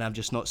and I've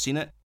just not seen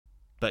it.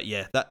 But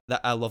yeah, that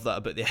I love that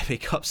about the FA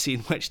Cup,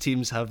 seeing which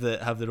teams have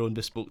their own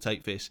bespoke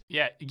typeface.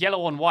 Yeah,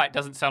 yellow on white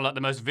doesn't sound like the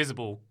most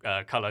visible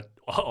colour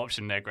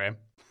option there, Graham.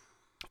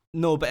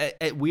 No, but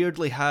it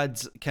weirdly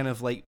had kind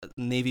of like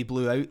navy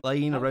blue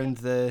outline around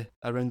the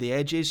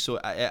edges, so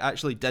it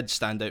actually did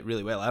stand out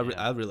really well.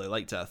 I really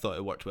liked it. I thought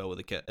it worked well with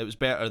the kit. It was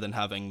better than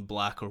having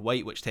black or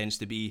white, which tends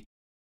to be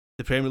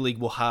the Premier League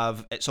will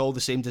have. It's all the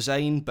same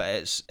design,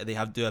 but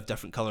do have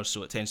different colours,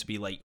 so it tends to be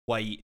like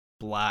white,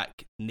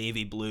 black,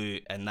 navy blue,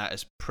 and that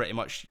is pretty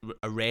much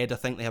a red. I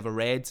think they have a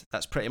red.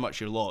 That's pretty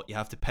much your lot. You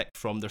have to pick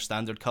from their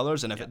standard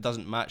colours, and if it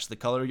doesn't match the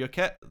colour of your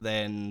kit,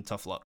 then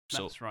tough luck.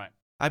 That's right.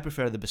 I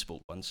prefer the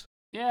bespoke ones.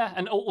 Yeah,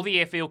 and all the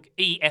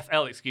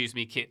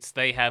EFL kits,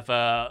 they have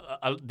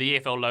the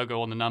EFL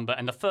logo on the number,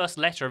 and the first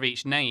letter of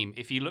each name,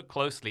 if you look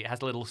closely, it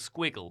has a little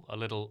squiggle, a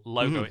little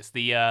logo. It's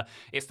the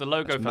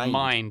logo for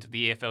Mind,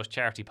 the EFL's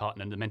charity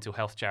partner and the mental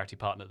health charity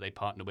partner that they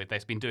partner with.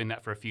 They've been doing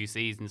that for a few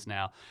seasons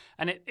now,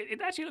 and it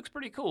actually looks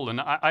pretty cool.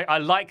 And I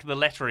like the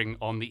lettering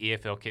on the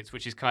EFL kits,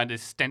 which is kind of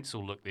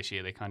stencil look this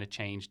year. They kind of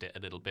changed it a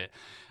little bit.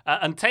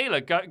 And Taylor,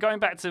 going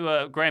back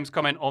to Graham's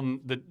comment on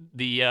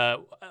the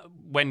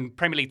when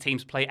Premier League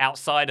teams play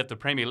outside of the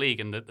Premier League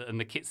and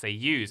the kits they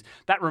use,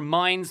 that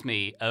reminds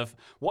me of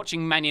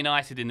watching Man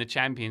United in the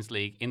Champions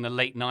League in the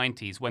late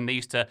 90s when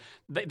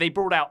they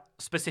brought out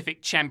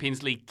specific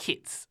Champions League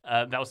kits.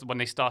 That was when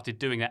they started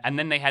doing that, and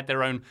then they had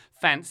their own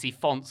fancy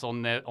fonts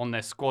on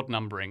their squad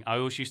numbering. I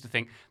always used to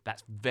think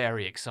that's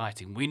very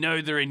exciting. We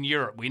know they're in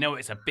Europe. We know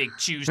it's a big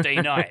Tuesday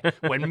night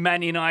when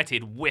Man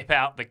United whip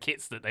out the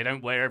kits that they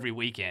don't wear every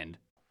weekend.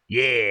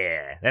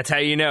 Yeah, that's how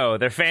you know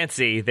they're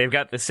fancy. They've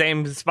got the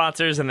same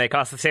sponsors and they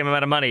cost the same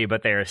amount of money,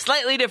 but they're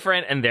slightly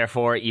different and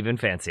therefore even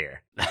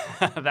fancier.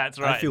 That's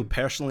right. I feel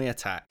personally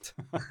attacked.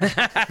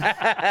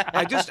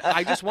 I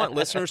just want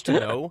listeners to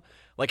know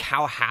like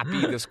how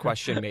happy this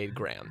question made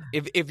Graham.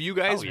 If you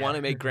guys want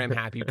to make Graham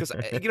happy, because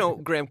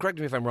Graham, correct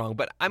me if I'm wrong,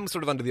 but I'm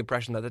sort of under the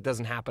impression that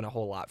doesn't happen a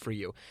whole lot for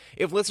you.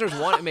 If listeners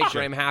want to make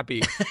Graham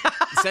happy,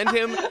 send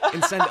him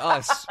and send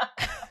us.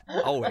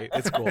 Oh wait,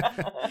 it's cool.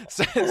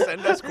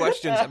 Send us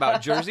questions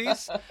about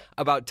jerseys,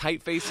 about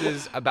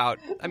typefaces, about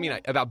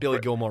Billy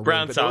Gilmore.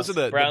 Brown but sauce. Those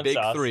are the big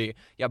sauce. three.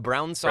 Yeah,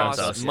 brown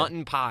sauce,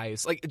 mutton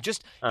pies. Like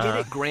just hit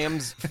at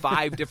Graham's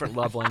 5 different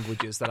love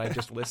languages that I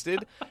just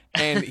listed,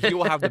 and he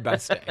will have the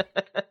best day.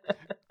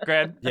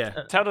 Graham,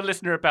 tell the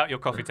listener about your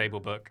coffee table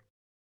book.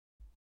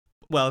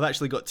 Well, I've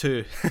actually got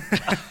two.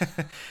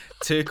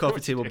 Two coffee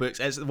table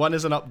books. One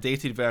is an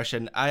updated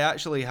version. I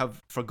actually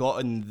have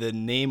forgotten the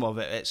name of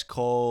it. It's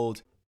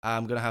called...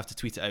 I'm going to have to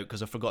tweet it out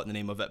because I've forgotten the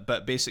name of it.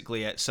 But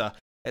basically, it's a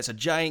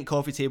giant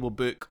coffee table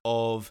book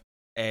of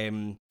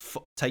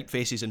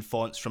typefaces and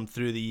fonts from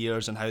through the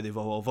years and how they've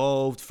all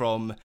evolved,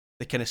 from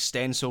the kind of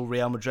stencil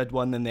Real Madrid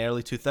one in the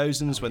early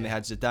 2000s when they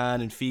had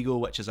Zidane and Figo,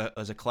 which is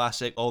a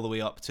classic, all the way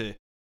up to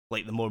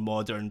like the more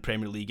modern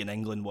Premier League and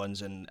England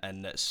ones, and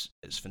it's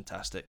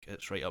fantastic.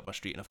 It's right up my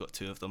street, and I've got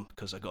 2 of them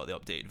because I got the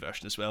updated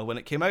version as well when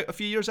it came out a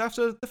few years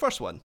after the first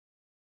one.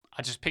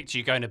 I just picture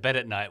you going to bed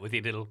at night with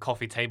your little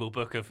coffee table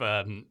book of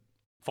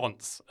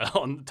fonts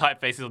on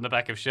typefaces on the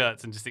back of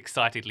shirts and just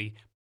excitedly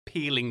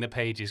peeling the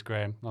pages,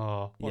 Graham.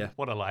 Oh,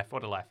 what a life,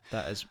 what a life.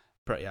 That is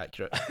pretty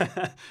accurate.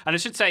 And I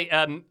should say,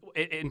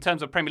 in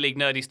terms of Premier League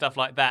nerdy stuff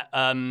like that,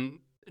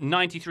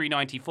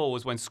 93-94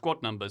 was when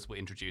squad numbers were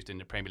introduced in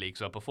the Premier League.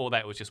 So before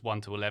that, it was just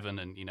 1 to 11,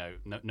 and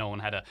no one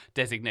had a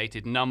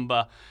designated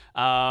number.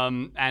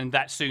 And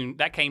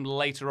that came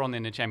later on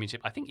in the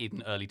Championship. I think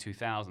even early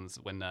 2000s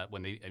when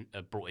they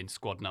brought in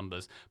squad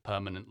numbers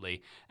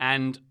permanently.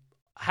 And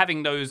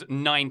having those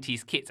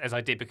 90s kits, as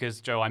I did,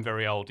 because Joe, I'm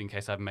very old, in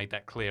case I haven't made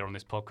that clear on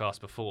this podcast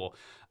before.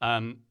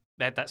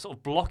 They had that sort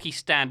of blocky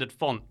standard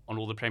font on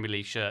all the Premier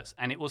League shirts,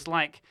 and it was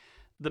like.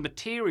 The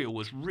material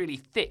was really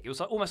thick. It was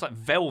almost like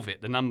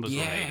velvet. The numbers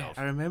were made of.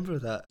 I remember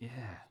that. Yeah.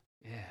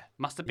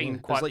 Must have been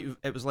quite.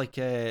 It was like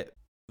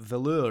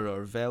velour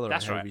or velour.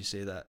 That's however right. you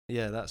say that.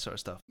 Yeah, that sort of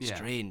stuff. Yeah.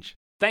 Strange.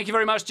 Thank you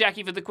very much,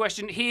 Jackie, for the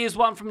question. Here's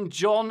one from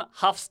John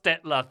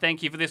Huffstetler.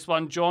 Thank you for this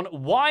one, John.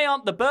 Why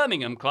aren't the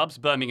Birmingham clubs,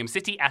 Birmingham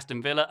City,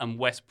 Aston Villa and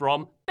West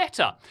Brom,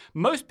 better?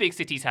 Most big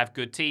cities have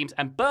good teams,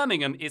 and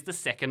Birmingham is the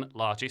second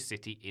largest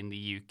city in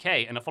the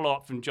UK. And a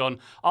follow-up from John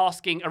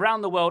asking,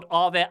 around the world,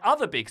 are there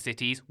other big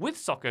cities with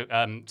soccer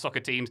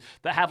teams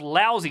that have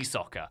lousy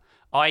soccer?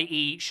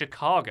 i.e.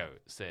 Chicago,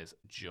 says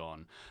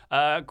John.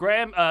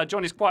 Graham,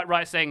 John is quite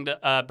right saying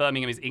that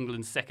Birmingham is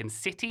England's second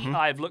city.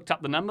 I've looked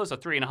up the numbers, a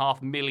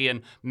 3.5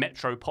 million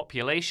metro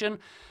population.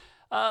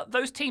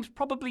 those teams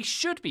probably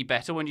should be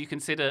better when you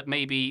consider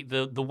maybe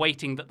the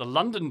weighting that the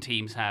London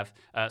teams have,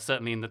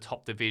 certainly in the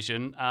top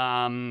division.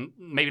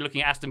 Maybe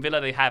looking at Aston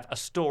Villa, they have a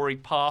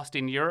storied past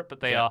in Europe, but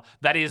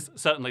that is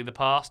certainly the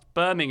past.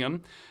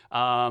 Birmingham,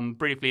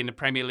 briefly in the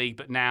Premier League,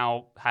 but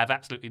now have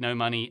absolutely no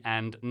money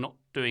and not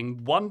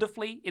doing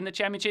wonderfully in the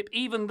Championship,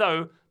 even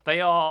though they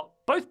are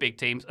both big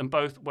teams and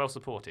both well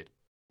supported.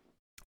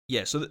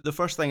 Yeah, so the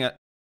first thing I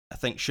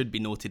think should be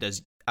noted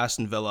is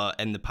Aston Villa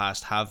in the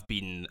past have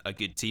been a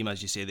good team.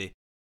 As you say,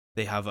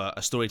 they have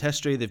a storied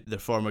history. They're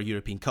former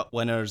European Cup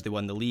winners. They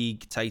won the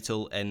league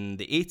title in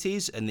the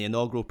 80s in the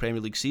inaugural Premier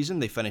League season.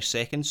 They finished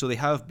second, so they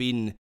have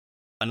been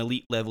an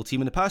elite level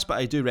team in the past, but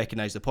I do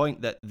recognise the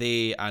point that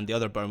they and the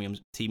other Birmingham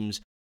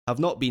teams have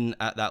not been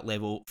at that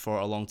level for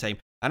a long time.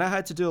 And I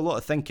had to do a lot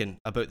of thinking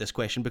about this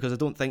question because I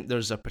don't think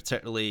there's a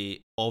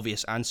particularly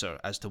obvious answer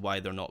as to why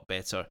they're not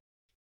better.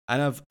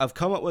 And I've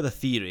come up with a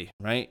theory,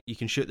 right? You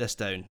can shoot this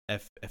down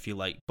if you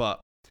like, but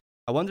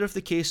I wonder if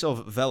the case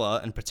of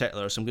Villa in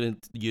particular, so I'm going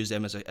to use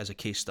them as a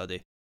case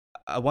study.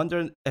 I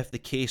wonder if the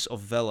case of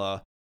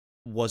Villa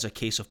was a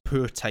case of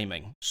poor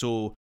timing.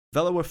 So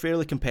Villa were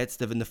fairly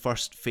competitive in the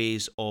first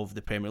phase of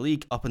the Premier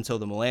League up until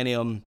the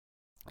millennium.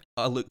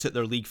 I looked at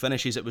their league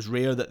finishes. It was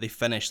rare that they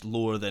finished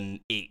lower than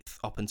 8th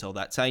up until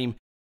that time.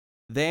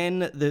 Then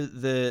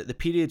the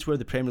periods where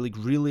the Premier League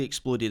really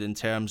exploded in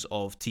terms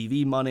of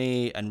TV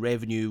money and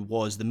revenue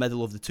was the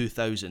middle of the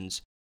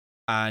 2000s.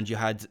 And you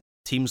had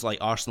teams like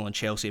Arsenal and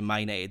Chelsea and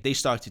Man United. They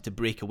started to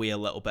break away a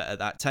little bit at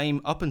that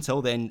time. Up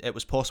until then, it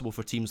was possible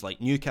for teams like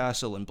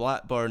Newcastle and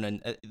Blackburn,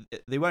 and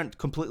they weren't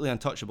completely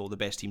untouchable, the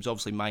best teams.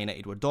 Obviously, Man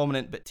United were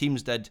dominant, but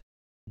teams did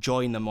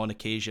join them on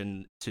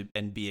occasion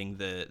in being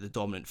the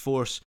dominant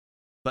force.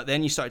 But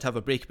then you started to have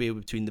a breakaway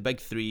between the big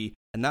three,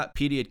 and that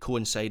period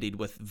coincided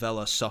with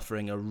Villa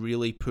suffering a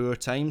really poor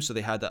time. So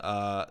they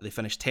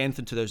finished 10th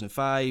in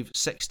 2005,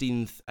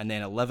 16th, and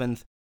then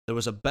 11th. There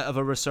was a bit of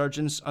a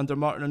resurgence under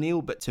Martin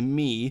O'Neill, but to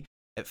me,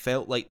 it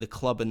felt like the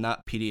club in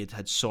that period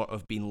had sort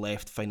of been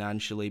left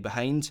financially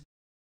behind.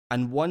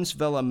 And once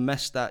Villa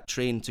missed that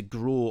train to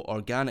grow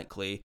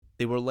organically,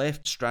 they were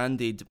left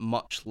stranded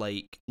much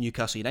like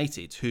Newcastle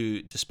United,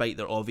 who, despite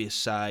their obvious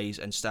size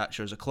and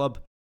stature as a club,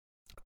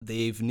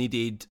 they've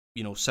needed,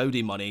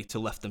 Saudi money to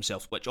lift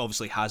themselves, which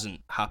obviously hasn't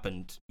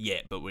happened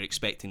yet, but we're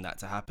expecting that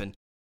to happen.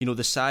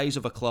 The size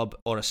of a club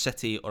or a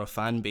city or a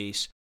fan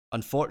base,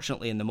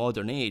 unfortunately in the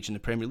modern age in the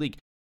Premier League,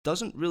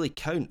 doesn't really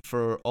count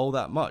for all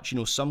that much.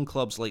 Some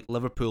clubs like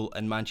Liverpool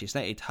and Manchester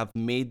United have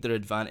made their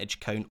advantage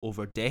count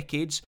over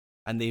decades,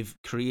 and they've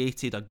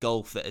created a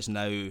gulf that is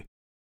now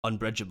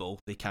unbridgeable.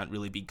 They can't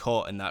really be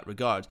caught in that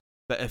regard.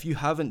 But if you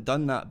haven't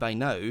done that by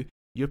now,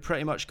 you're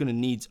pretty much going to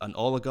need an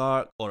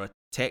oligarch or a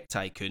tech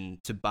tycoon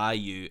to buy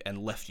you and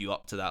lift you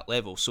up to that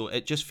level. So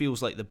it just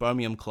feels like the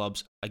Birmingham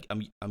clubs,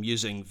 I'm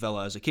using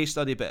Villa as a case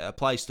study, but it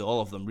applies to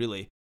all of them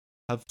really,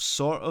 have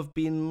sort of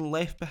been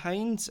left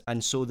behind.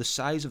 And so the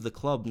size of the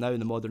club now in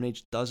the modern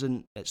age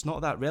it's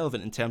not that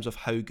relevant in terms of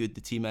how good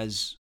the team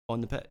is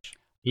on the pitch.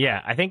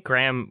 Yeah, I think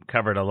Graham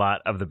covered a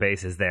lot of the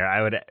bases there.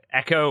 I would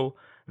echo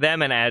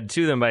them and add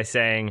to them by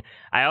saying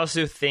I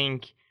also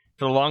think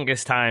for the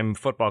longest time,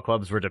 football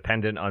clubs were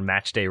dependent on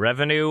match day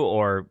revenue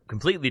or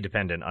completely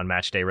dependent on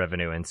match day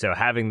revenue. And so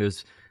having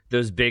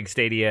those big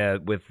stadia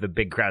with the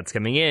big crowds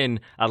coming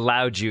in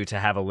allowed you to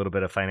have a little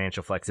bit of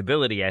financial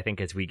flexibility. I think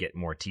as we get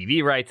more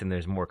TV rights and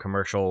there's more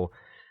commercial,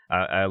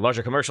 a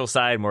larger commercial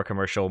side, more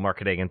commercial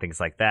marketing and things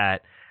like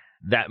that,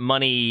 that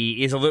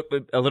money is a little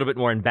bit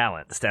more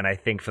imbalanced. And I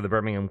think for the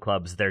Birmingham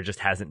clubs, there just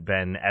hasn't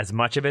been as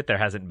much of it. There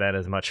hasn't been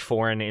as much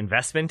foreign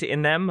investment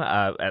in them,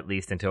 at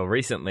least until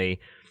recently.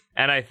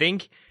 And I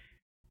think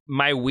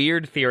my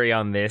weird theory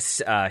on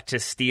this, to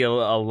steal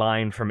a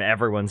line from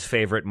everyone's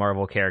favorite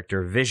Marvel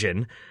character,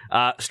 Vision,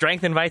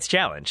 strength invites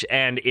challenge.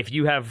 And if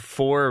you have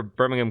 4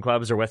 Birmingham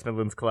clubs or West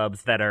Midlands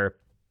clubs that are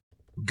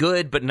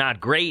good but not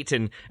great,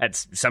 and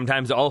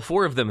sometimes all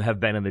 4 of them have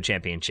been in the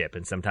Championship,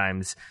 and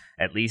sometimes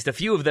at least a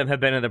few of them have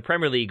been in the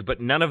Premier League, but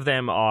none of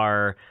them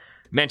are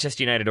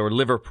Manchester United or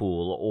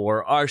Liverpool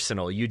or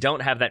Arsenal. You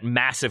don't have that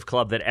massive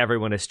club that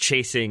everyone is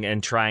chasing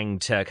and trying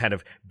to kind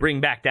of bring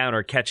back down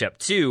or catch up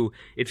to.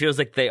 It feels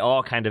like they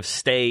all kind of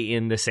stay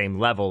in the same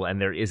level, and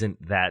there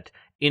isn't that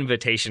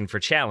invitation for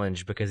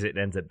challenge because it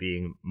ends up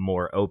being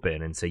more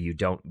open, and so you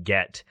don't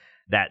get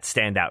that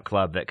standout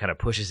club that kind of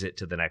pushes it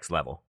to the next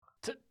level.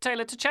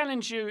 Taylor, to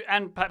challenge you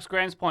and perhaps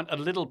Graham's point a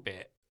little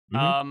bit,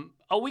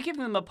 are we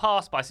giving them a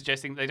pass by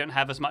suggesting they don't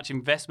have as much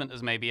investment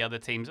as maybe other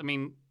teams? I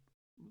mean,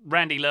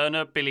 Randy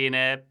Lerner,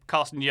 billionaire.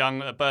 Carsten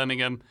Young at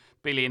Birmingham,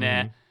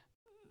 billionaire.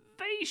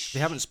 They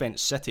haven't spent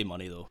City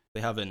money though.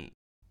 They haven't.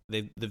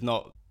 They've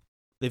not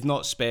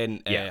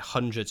spent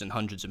hundreds and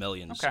hundreds of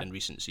millions in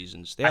recent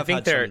seasons. They have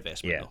had some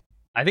investment though.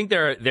 I think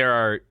there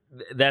are.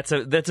 That's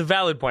a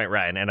valid point,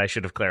 Ryan, and I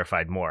should have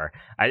clarified more.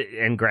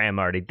 And Graham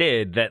already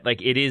did that.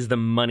 Like, it is the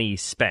money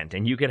spent,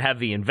 and you could have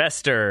the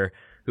investor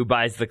who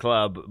buys the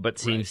club but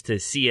seems to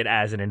see it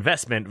as an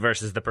investment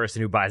versus the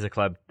person who buys a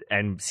club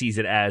and sees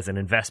it as an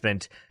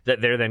investment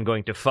that they're then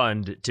going to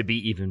fund to be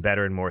even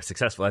better and more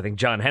successful. I think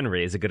John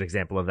Henry is a good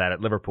example of that at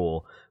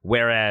Liverpool,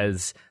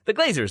 whereas the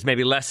Glazers,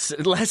 maybe less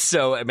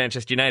so at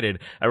Manchester United,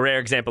 a rare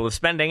example of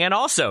spending and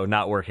also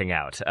not working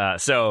out.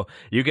 So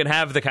you can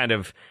have the kind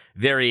of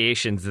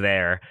variations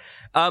there.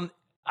 I'm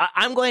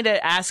going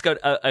to ask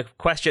a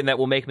question that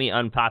will make me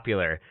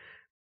unpopular,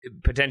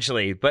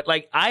 potentially, but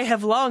like, I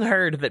have long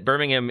heard that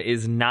Birmingham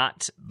is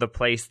not the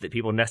place that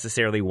people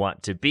necessarily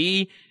want to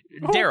be.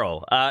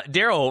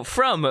 Daryl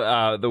from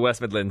the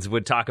West Midlands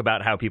would talk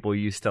about how people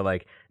used to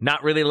like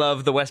not really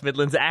love the West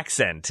Midlands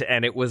accent,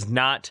 and it was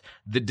not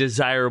the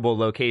desirable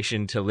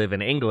location to live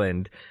in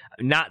England.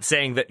 Not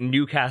saying that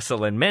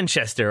Newcastle and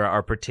Manchester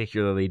are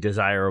particularly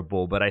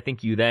desirable, but I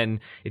think you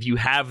then, if you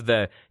have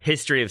the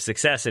history of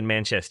success in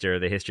Manchester,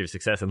 the history of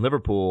success in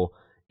Liverpool,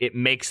 it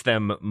makes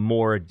them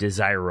more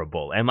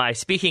desirable. Am I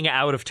speaking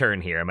out of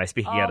turn here? Am I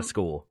speaking out of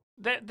school?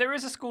 There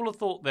is a school of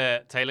thought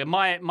there, Taylor.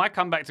 My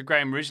comeback to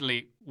Graham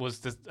originally was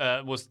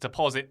to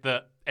posit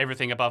that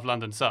everything above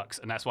London sucks,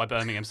 and that's why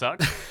Birmingham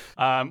sucks,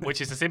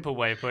 which is a simple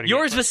way of putting it.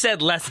 Yours was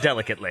said less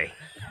delicately.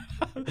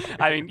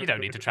 I mean, you don't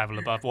need to travel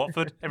above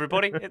Watford,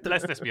 everybody.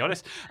 Let's be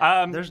honest.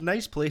 There's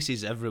nice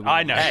places everywhere.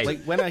 I know. Hey.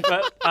 Like when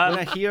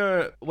I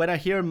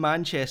hear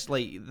Manchester,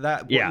 like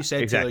that, what you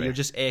said, exactly. Taylor, you're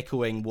just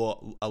echoing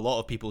what a lot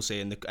of people say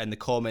in the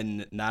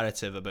common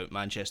narrative about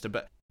Manchester.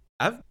 But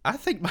I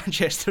think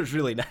Manchester's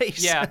really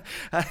nice. Yeah.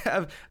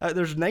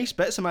 There's nice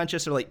bits of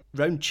Manchester, like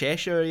around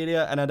Cheshire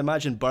area, and I'd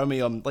imagine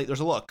Birmingham, like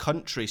there's a lot of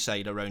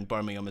countryside around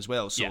Birmingham as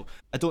well, so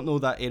I don't know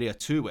that area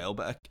too well,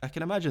 but I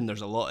can imagine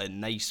there's a lot of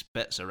nice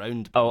bits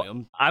around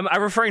Birmingham. I'm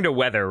referring to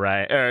weather,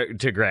 right?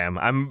 To Graham.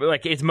 I'm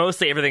like, it's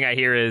mostly everything I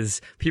hear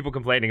is people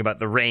complaining about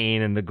the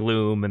rain and the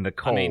gloom and the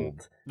cold. I mean,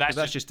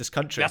 that's just this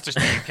country. That's just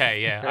the UK,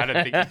 yeah. I don't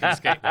think you can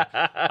escape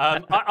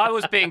that. I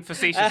was being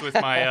facetious with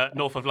my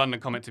North of London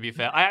comment, to be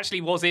fair. I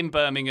actually was in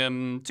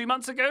Birmingham 2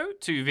 months ago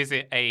to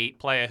visit a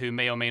player who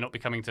may or may not be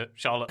coming to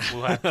Charlotte.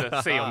 We'll have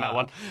to see on that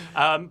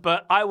one.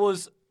 But I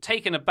was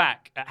taken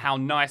aback at how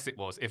nice it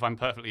was, if I'm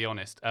perfectly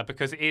honest,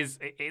 because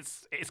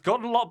it's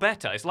gotten a lot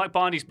better. It's like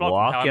Barney's Block.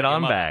 Walk it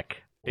on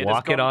back.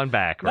 Walk it on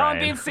back, No, Ryan.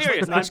 I'm being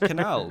serious. Nice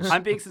canals.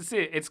 I'm being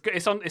sincere. It's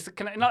a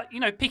canal, like, you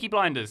know, Peaky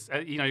Blinders.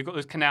 You've got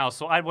those canals.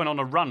 So I went on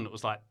a run that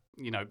was like,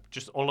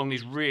 just along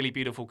these really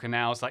beautiful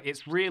canals. Like,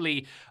 it's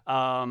really,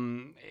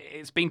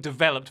 it's been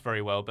developed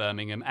very well,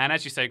 Birmingham. And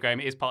as you say, Graham,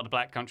 it is part of the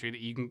Black Country that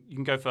you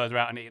can go further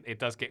out, and it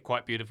does get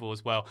quite beautiful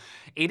as well.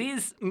 It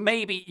is,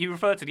 maybe, you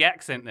referred to the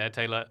accent there,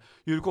 Taylor.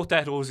 You've got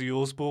that Ozzy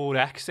Osbourne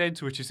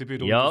accent, which is a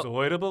bit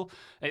undesirable.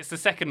 It's the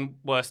second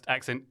worst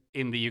accent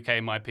in the UK,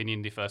 in my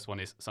opinion. The first one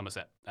is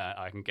Somerset.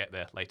 I can get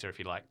there later if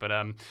you like. But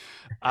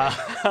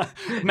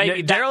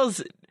maybe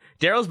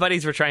Daryl's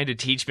buddies were trying to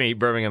teach me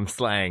Birmingham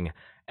slang.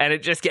 And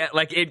it just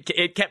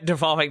it kept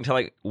devolving to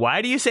like,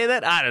 why do you say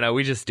that? I don't know.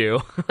 We just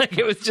do. Like,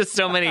 it was just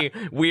so many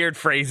weird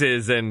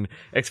phrases and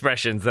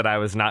expressions that I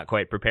was not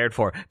quite prepared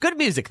for. Good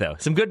music, though.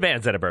 Some good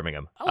bands out of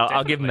Birmingham.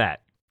 I'll give them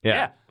that.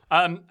 Yeah.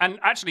 And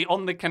actually,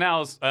 on the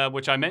canals,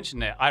 which I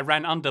mentioned there, I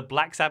ran under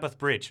Black Sabbath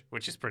Bridge,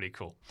 which is pretty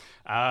cool.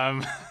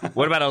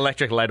 What about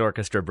Electric Light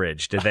Orchestra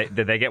Bridge? Did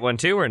they get one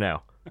too, or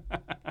no?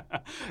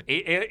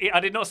 I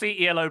did not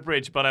see ELO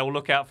Bridge, but I will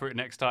look out for it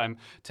next time,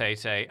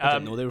 Tay-Tay. I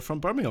didn't know they were from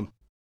Birmingham.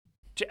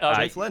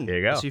 Jeff Lynne. There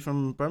you go. Is he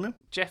from Birmingham?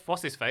 Jeff,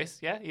 what's his face?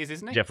 Yeah, he is,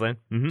 isn't he? Jeff Lynne.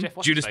 Mm-hmm. Jeff,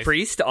 what's Judas his face?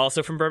 Priest,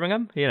 also from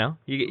Birmingham.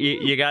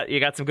 You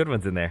got some good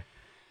ones in there.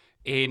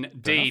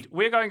 Indeed.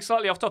 We're going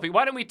slightly off topic.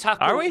 Why don't we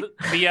tackle Are we?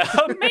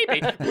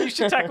 maybe we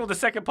should tackle the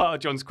second part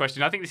of John's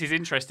question. I think this is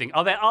interesting.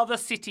 Are there other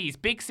cities,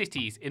 big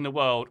cities in the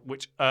world,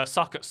 which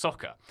suck at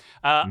soccer?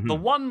 The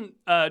one,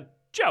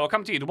 Joe, I'll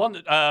come to you. The one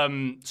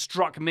that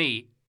struck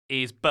me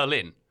is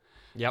Berlin.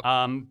 Yep.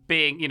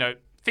 Being,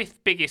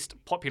 fifth biggest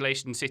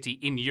population city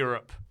in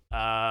Europe.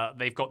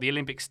 They've got the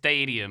Olympic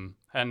Stadium,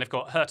 and they've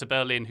got Hertha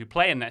Berlin, who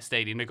play in that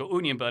stadium. They've got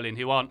Union Berlin,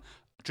 who aren't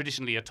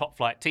traditionally a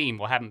top-flight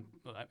team, or haven't.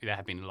 They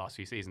have been in the last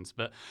few seasons,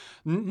 but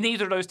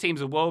neither of those teams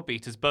are world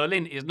beaters.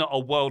 Berlin is not a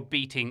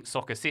world-beating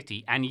soccer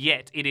city, and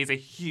yet it is a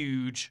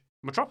huge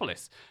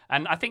metropolis.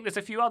 And I think there's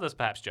a few others,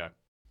 perhaps, Joe.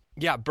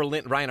 Yeah,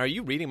 Berlin. Ryan, are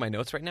you reading my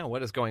notes right now?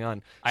 What is going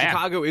on? I am.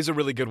 Chicago is a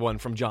really good one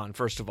from John,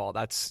 first of all.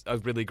 That's a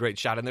really great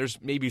shot. And there's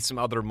maybe some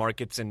other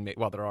markets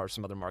there are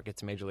some other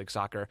markets in Major League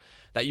Soccer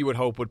that you would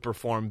hope would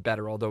perform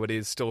better, although it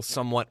is still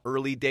somewhat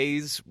early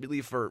days, really,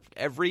 for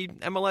every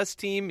MLS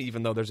team,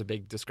 even though there's a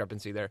big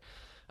discrepancy there.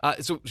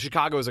 So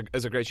Chicago is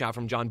a great shot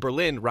from John.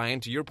 Berlin,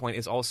 Ryan, to your point,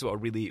 is also a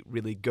really,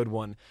 really good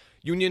one.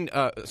 Union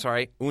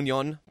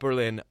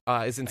Berlin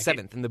is in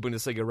seventh in the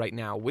Bundesliga right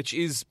now, which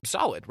is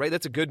solid, right?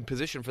 That's a good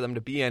position for them to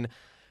be in.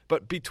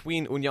 But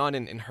between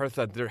Union and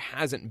Hertha, there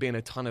hasn't been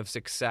a ton of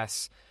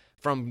success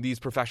from these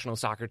professional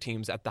soccer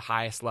teams at the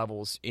highest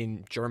levels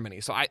in Germany.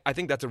 So I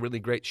think that's a really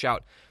great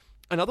shout.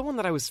 Another one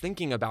that I was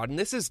thinking about, and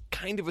this is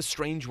kind of a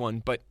strange one,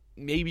 but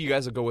maybe you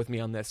guys will go with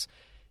me on this,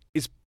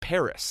 is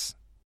Paris.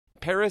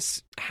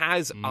 Paris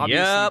has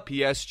obviously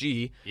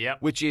PSG,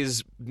 which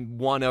is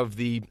one of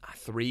the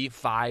 3,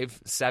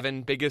 5,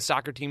 7 biggest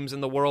soccer teams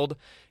in the world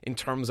in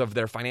terms of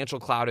their financial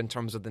clout, in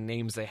terms of the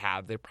names they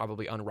have. They're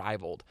probably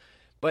unrivaled.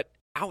 But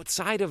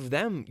outside of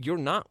them, you're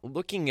not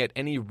looking at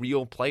any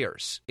real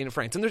players in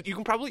France. And you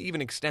can probably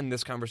even extend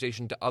this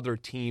conversation to other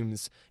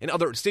teams, in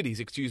other cities,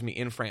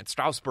 in France.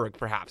 Strasbourg,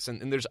 perhaps,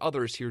 and there's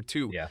others here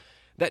too. Yeah.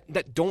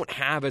 That don't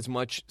have as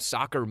much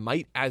soccer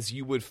might as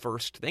you would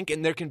first think.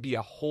 And there can be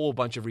a whole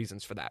bunch of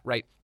reasons for that,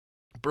 right?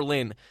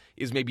 Berlin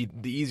is maybe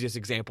the easiest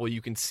example.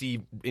 You can see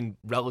in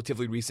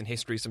relatively recent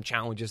history some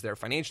challenges there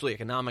financially,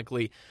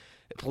 economically,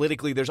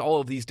 politically. There's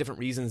all of these different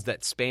reasons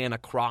that span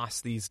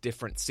across these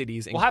different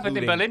cities. What happened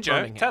in Berlin,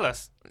 Joe? Tell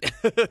us.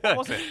 What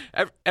was it?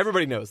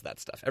 Everybody knows that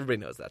stuff.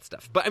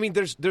 But I mean,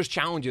 there's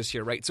challenges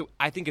here, right? So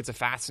I think it's a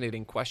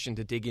fascinating question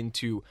to dig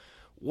into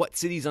what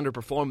cities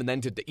underperform, and then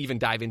to even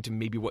dive into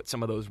maybe what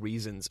some of those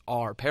reasons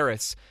are.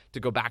 Paris, to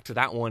go back to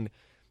that one,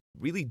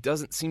 really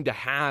doesn't seem to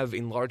have,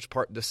 in large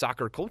part, the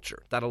soccer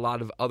culture that a lot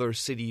of other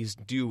cities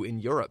do in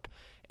Europe.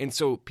 And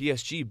so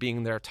PSG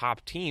being their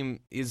top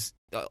team is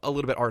a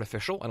little bit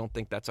artificial. I don't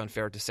think that's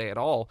unfair to say at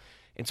all.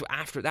 And so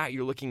after that,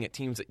 you're looking at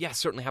teams that, yes,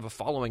 certainly have a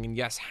following and,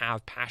 yes,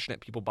 have passionate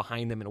people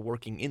behind them and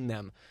working in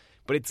them.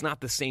 But it's not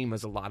the same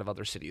as a lot of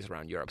other cities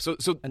around Europe. So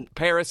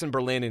Paris and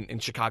Berlin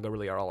and Chicago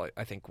really are all,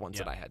 I think, ones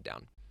that I had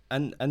down.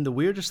 And the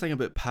weirdest thing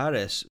about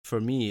Paris, for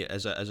me,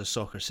 as a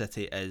soccer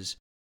city, is,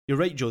 you're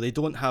right, Joe, they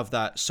don't have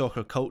that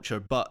soccer culture,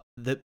 but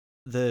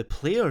the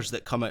players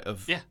that come out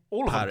of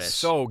all of Paris them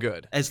so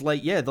good. Is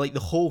like the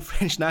whole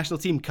French national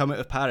team come out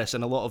of Paris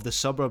and a lot of the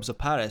suburbs of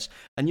Paris.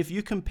 And if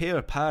you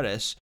compare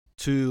Paris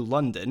to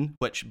London,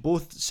 which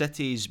both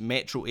cities'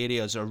 metro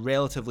areas are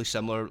relatively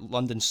similar,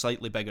 London's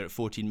slightly bigger at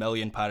 14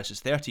 million, Paris is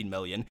 13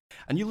 million,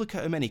 and you look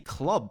at how many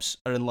clubs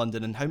are in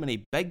London and how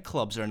many big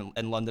clubs are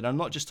in London. I'm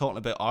not just talking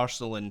about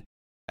Arsenal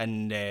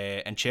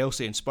and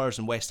Chelsea and Spurs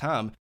and West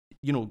Ham.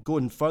 You know,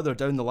 going further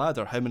down the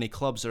ladder, how many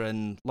clubs are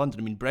in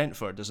London? I mean,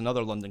 Brentford is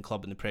another London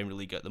club in the Premier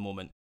League at the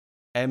moment.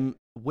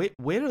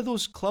 Where are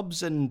those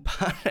clubs in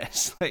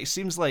Paris? It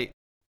seems like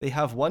they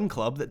have one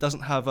club that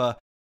doesn't have a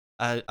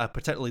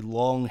particularly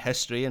long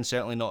history, and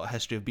certainly not a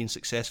history of being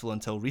successful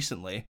until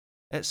recently.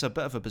 It's a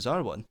bit of a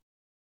bizarre one.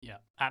 Yeah,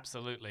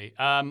 absolutely.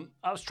 I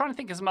was trying to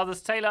think of some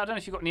others. Taylor, I don't know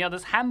if you've got any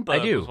others.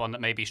 Hamburg was one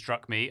that maybe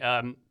struck me.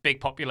 Big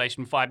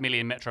population, 5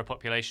 million metro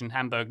population.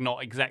 Hamburg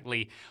not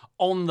exactly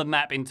on the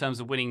map in terms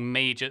of winning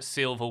major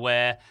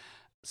silverware.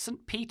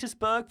 St.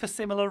 Petersburg for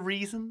similar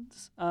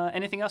reasons.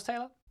 Anything else,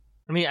 Taylor?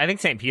 I mean, I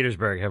think St.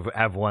 Petersburg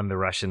have won the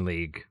Russian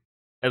league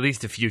at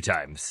least a few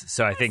times.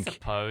 So I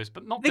suppose,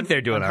 but not. I think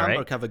they're doing all right.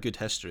 Hamburg have a good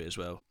history as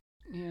well.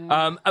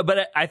 Yeah.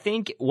 But I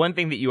think one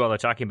thing that you all are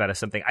talking about is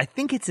something, I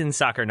think it's in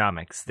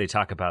Soccernomics, they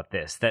talk about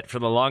this, that for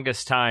the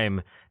longest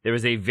time, there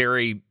was a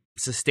very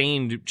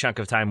sustained chunk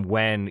of time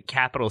when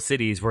capital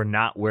cities were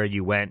not where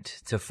you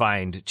went to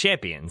find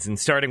champions. And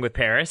starting with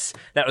Paris,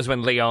 that was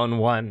when Lyon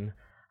won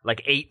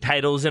like 8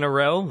 titles in a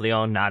row.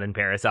 Lyon not in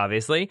Paris,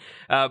 obviously.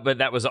 But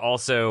that was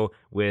also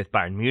with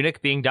Bayern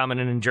Munich being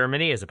dominant in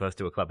Germany as opposed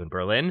to a club in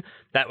Berlin.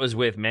 That was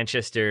with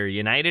Manchester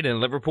United and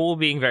Liverpool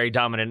being very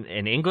dominant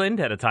in England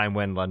at a time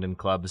when London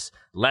clubs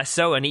less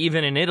so. And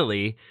even in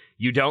Italy,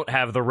 you don't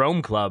have the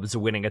Rome clubs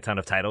winning a ton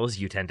of titles.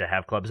 You tend to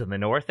have clubs in the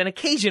north and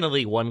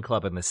occasionally one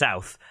club in the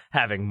south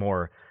having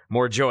more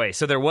joy.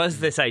 So there was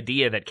this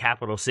idea that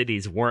capital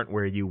cities weren't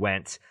where you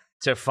went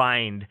to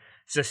find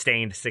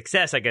sustained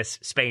success. I guess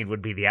Spain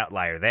would be the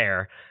outlier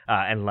there,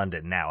 and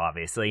London now,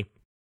 obviously.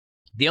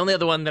 The only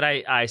other one that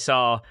I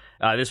saw,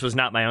 this was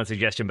not my own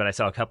suggestion, but I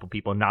saw a couple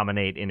people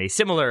nominate in a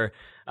similar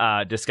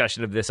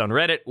discussion of this on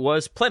Reddit,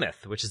 was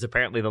Plymouth, which is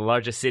apparently the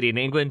largest city in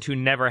England to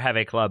never have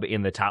a club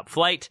in the top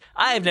flight.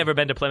 I have never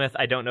been to Plymouth.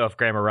 I don't know if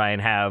Graham or Ryan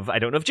have. I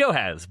don't know if Joe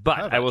has,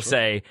 but I will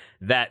say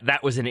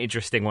that was an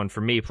interesting one for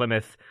me.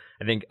 Plymouth,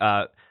 I think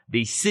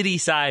the city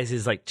size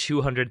is like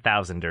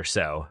 200,000 or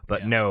so,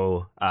 but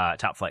no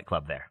top flight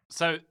club there.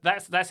 So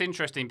that's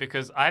interesting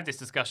because I have this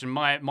discussion.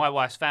 My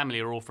wife's family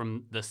are all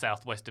from the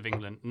southwest of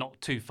England, not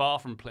too far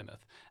from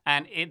Plymouth.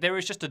 And there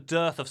is just a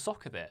dearth of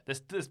soccer there.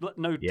 There's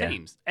no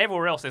teams.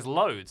 Everywhere else, there's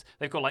loads.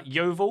 They've got like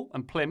Yeovil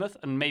and Plymouth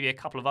and maybe a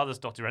couple of others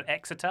dotted around,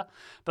 Exeter.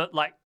 But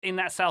like in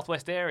that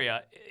southwest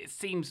area, it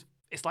seems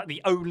it's like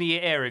the only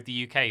area of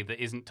the UK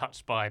that isn't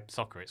touched by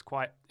soccer. It's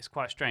quite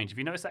strange. Have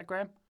you noticed that,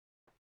 Graham?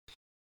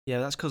 Yeah,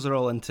 that's because they're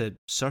all into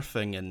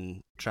surfing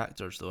and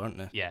tractors, though, aren't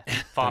they? Yeah,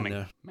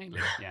 farming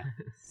mainly. Yeah.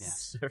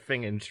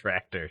 Surfing and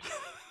tractors.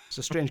 It's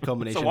a strange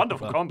combination. It's a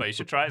wonderful combo. You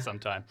should try it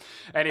sometime.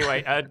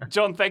 Anyway,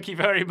 John, thank you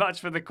very much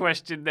for the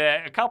question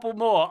there. A couple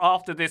more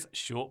after this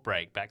short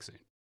break. Back soon.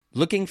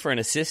 Looking for an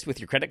assist with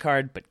your credit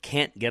card but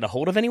can't get a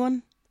hold of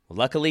anyone? Well,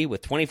 luckily,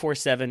 with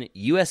 24/7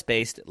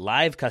 US-based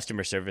live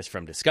customer service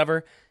from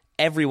Discover,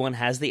 everyone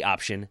has the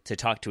option to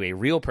talk to a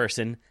real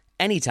person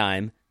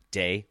anytime,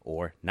 day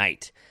or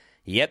night.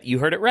 Yep, you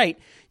heard it right.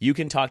 You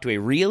can talk to a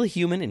real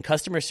human in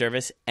customer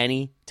service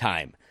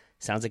anytime.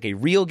 Sounds like a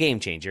real game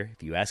changer,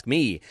 if you ask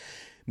me.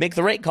 Make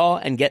the right call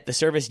and get the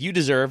service you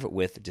deserve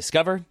with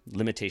Discover.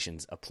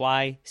 Limitations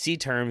apply. See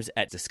terms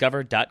at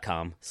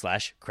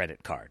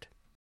discover.com/creditcard.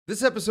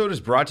 This episode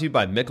is brought to you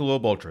by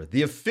Michelob Ultra,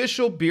 the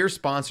official beer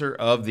sponsor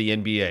of the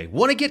NBA.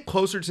 Want to get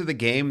closer to the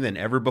game than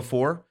ever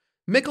before?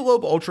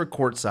 Michelob Ultra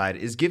Courtside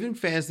is giving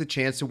fans the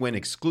chance to win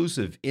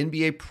exclusive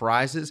NBA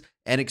prizes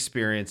and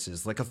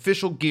experiences like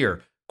official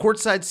gear,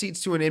 courtside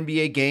seats to an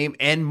NBA game,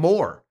 and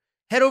more.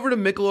 Head over to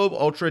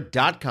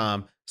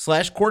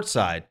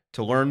MichelobUltra.com/courtside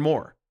to learn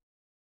more.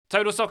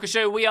 Total Soccer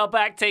Show, we are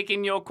back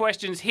taking your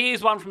questions.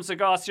 Here's one from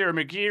Cigar Sierra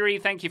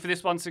McGeary. Thank you for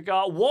this one,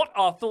 Cigar. What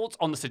are thoughts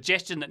on the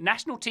suggestion that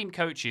national team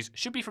coaches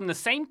should be from the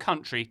same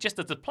country just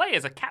as the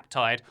players are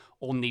cap-tied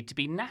or need to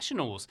be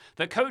nationals?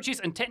 That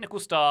coaches and technical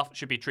staff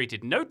should be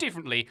treated no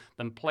differently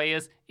than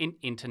players in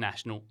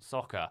international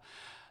soccer.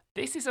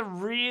 This is a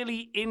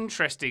really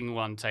interesting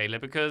one, Taylor,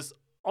 because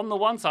on the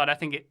one side, I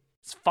think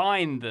it's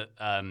fine that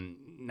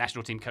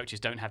national team coaches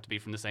don't have to be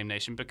from the same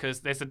nation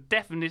because there's a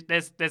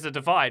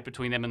divide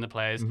between them and the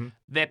players. Mm-hmm.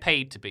 They're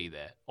paid to be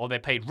there, or they're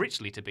paid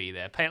richly to be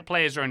there.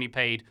 Players are only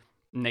paid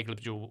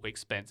negligible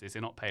expenses;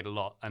 they're not paid a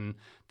lot, and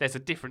there's a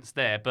difference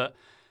there. But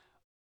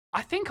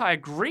I think I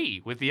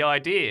agree with the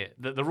idea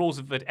that the rules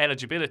of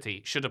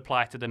eligibility should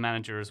apply to the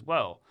manager as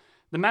well.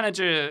 The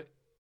manager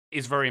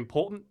is very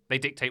important. They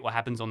dictate what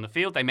happens on the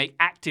field. They make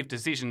active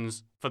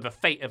decisions for the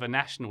fate of a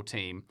national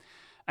team.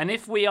 And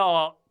if we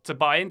are to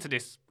buy into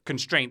this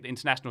constraint that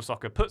international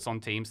soccer puts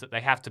on teams, that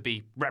they have to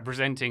be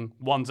representing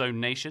one's own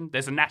nation,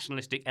 there's a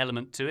nationalistic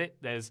element to it,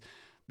 there's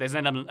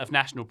an element of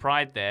national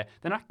pride there,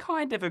 then I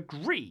kind of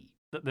agree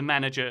that the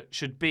manager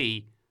should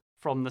be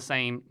from the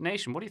same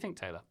nation. What do you think,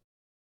 Taylor?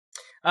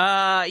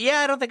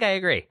 I don't think I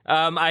agree.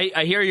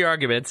 I hear your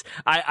arguments.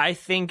 I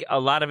think a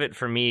lot of it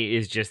for me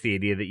is just the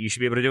idea that you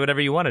should be able to do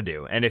whatever you want to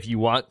do. And if you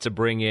want to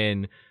bring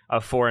in a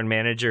foreign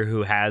manager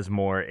who has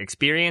more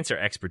experience or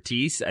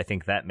expertise, I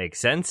think that makes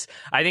sense.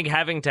 I think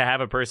having to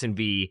have a person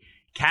be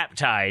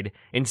cap-tied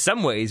in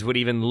some ways would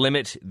even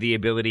limit the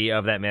ability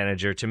of that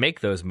manager to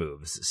make those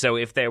moves. So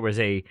if there was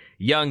a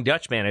young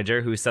Dutch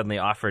manager who suddenly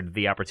offered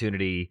the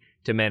opportunity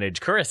to manage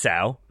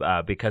Curacao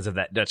because of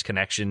that Dutch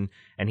connection,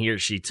 and he or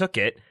she took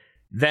it,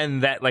 then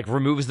that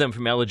removes them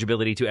from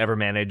eligibility to ever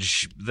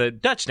manage the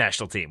Dutch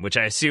national team, which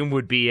I assume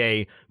would be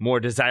a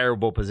more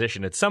desirable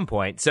position at some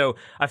point. So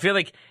I feel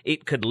like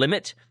it could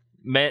limit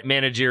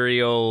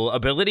managerial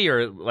ability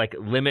or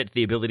limit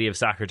the ability of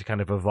soccer to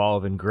kind of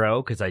evolve and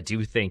grow, because I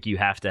do think you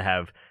have to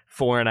have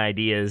foreign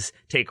ideas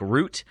take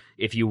root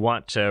if you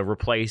want to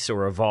replace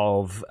or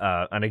evolve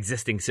an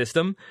existing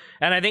system.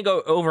 And I think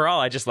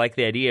overall, I just like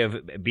the idea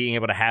of being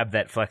able to have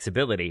that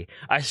flexibility.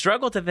 I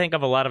struggle to think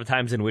of a lot of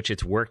times in which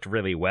it's worked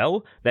really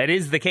well. That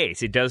is the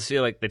case. It does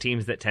feel like the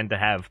teams that tend to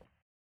have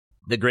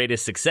the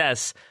greatest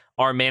success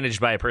are managed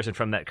by a person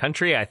from that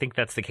country. I think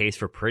that's the case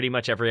for pretty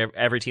much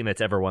every team that's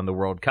ever won the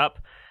World Cup,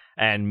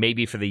 and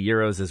maybe for the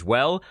Euros as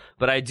well.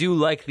 But I do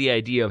like the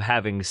idea of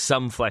having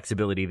some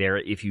flexibility there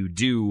if you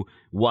do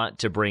want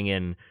to bring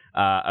in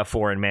a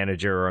foreign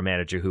manager or a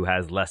manager who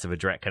has less of a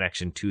direct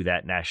connection to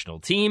that national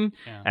team.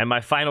 Yeah. And my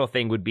final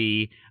thing would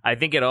be, I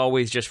think it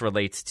always just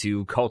relates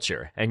to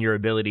culture and your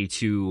ability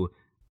to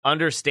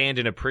understand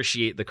and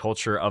appreciate the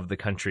culture of the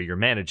country you're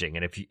managing.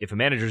 And if a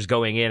manager's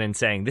going in and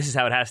saying, this is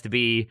how it has to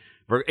be,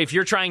 if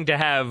you're trying to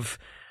have,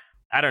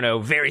 I don't know,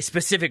 very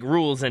specific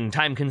rules and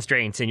time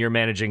constraints and you're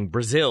managing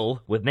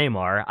Brazil with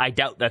Neymar, I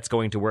doubt that's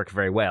going to work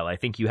very well. I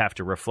think you have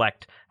to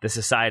reflect the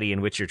society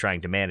in which you're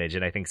trying to manage.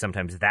 And I think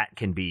sometimes that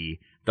can be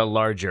the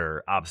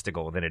larger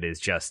obstacle than it is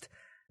just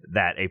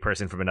that a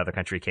person from another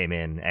country came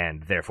in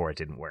and therefore it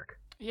didn't work.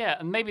 Yeah,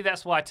 and maybe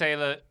that's why,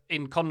 Taylor,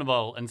 in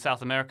CONMEBOL and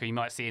South America, you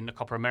might see in the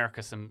Copa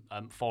America some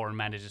foreign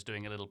managers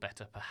doing a little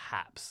better,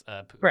 perhaps.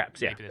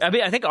 Perhaps, yeah. I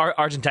mean, I think our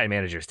Argentine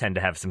managers tend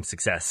to have some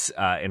success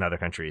in other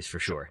countries, for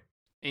sure.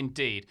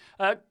 Indeed.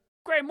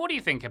 Graham, what do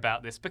you think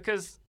about this?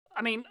 Because,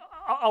 I mean,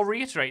 I'll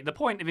reiterate, the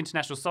point of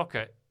international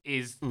soccer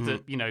is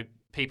that,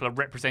 people are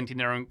representing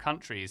their own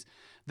countries.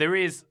 There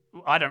is,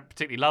 I don't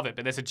particularly love it,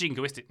 but there's a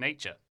jingoistic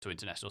nature to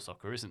international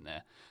soccer, isn't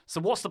there? So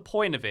what's the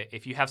point of it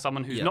if you have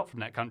someone who's not from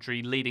that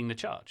country leading the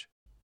charge?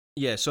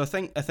 Yeah, so I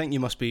think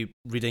you must be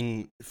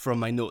reading from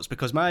my notes,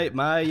 because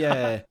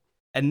my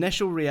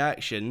initial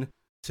reaction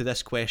to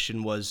this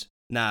question was,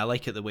 I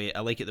like it the way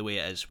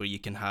it is, where you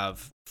can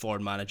have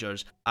foreign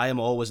managers. I am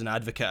always an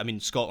advocate. I mean,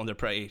 Scotland are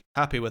pretty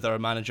happy with our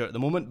manager at the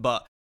moment,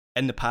 but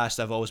in the past,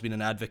 I've always been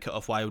an advocate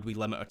of why would we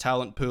limit our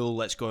talent pool?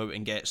 Let's go out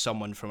and get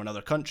someone from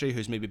another country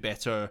who's maybe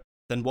better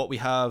than what we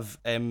have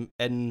in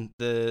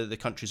the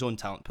country's own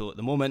talent pool at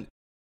the moment.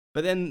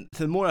 But then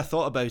the more I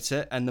thought about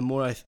it, and the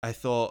more I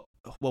thought,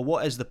 well,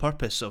 what is the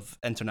purpose of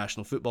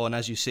international football? And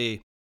as you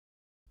say,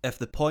 if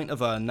the point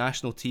of a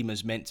national team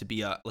is meant to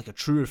be a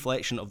true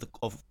reflection of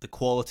the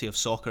quality of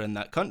soccer in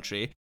that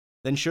country,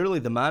 then surely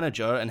the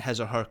manager and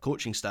his or her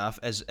coaching staff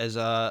is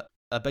a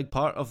big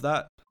part of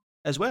that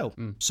as well.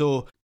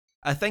 So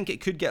I think it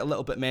could get a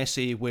little bit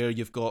messy where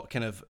you've got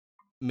kind of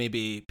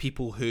maybe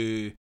people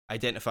who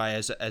identify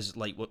as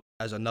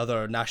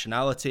another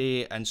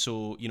nationality, and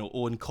so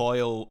Owen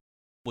Coyle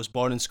was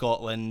born in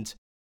Scotland,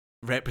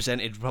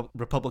 represented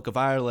Republic of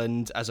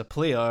Ireland as a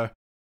player.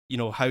 You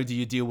know, how do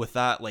you deal with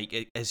that?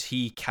 Like, is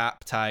he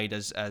cap tied,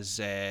 as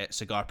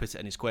Cigar put it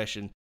in his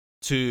question,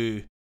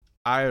 to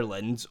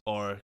Ireland,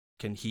 or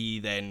can he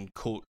then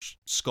coach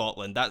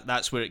Scotland?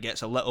 That's where it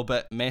gets a little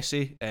bit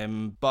messy.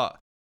 But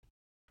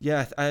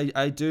yeah,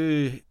 I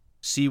do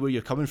see where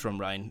you're coming from,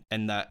 Ryan,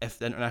 in that if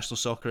the international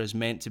soccer is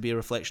meant to be a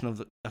reflection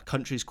of a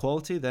country's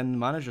quality, then the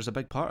manager's a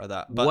big part of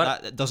that.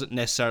 But that doesn't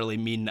necessarily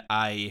mean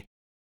I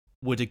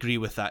would agree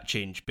with that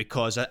change,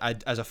 because I,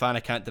 as a fan, I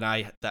can't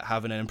deny that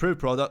having an improved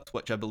product,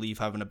 which I believe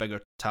having a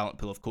bigger talent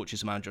pool of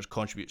coaches and managers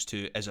contributes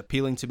to, is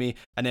appealing to me.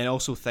 And then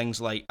also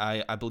things like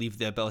I believe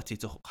the ability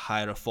to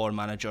hire a foreign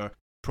manager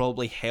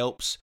probably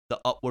helps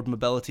the upward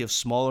mobility of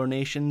smaller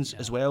nations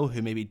as well,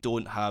 who maybe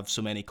don't have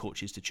so many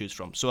coaches to choose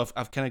from. So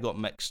I've kind of got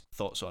mixed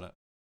thoughts on it.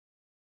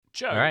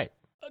 Joe, all right.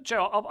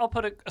 Joe, I'll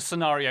put a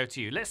scenario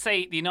to you. Let's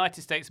say the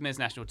United States men's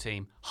national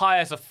team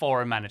hires a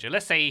foreign manager.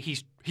 Let's say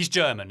he's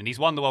German and he's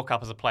won the World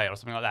Cup as a player or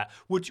something like that.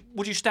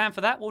 Would you stand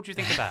for that? What would you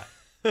think of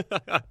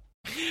that?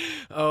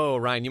 Oh,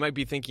 Ryan, you might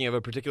be thinking of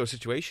a particular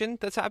situation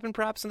that's happened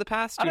perhaps in the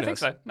past. I don't think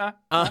so. No.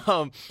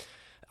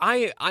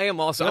 I am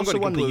also. I'm also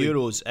won the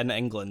Euros in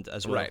England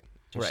as well. Right.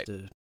 Just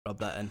to rub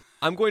that in.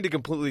 I'm going to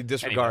completely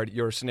disregard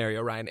your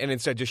scenario, Ryan, and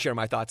instead just share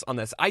my thoughts on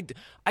this. I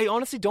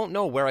honestly don't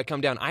know where I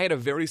come down. I had a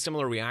very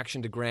similar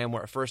reaction to Graham,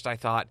 where at first I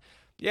thought,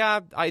 yeah,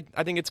 I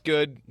think it's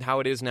good how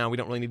it is now. We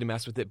don't really need to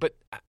mess with it. But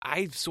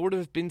I've sort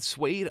of been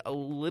swayed a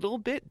little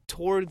bit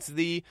towards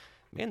this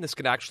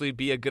could actually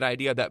be a good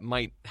idea that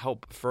might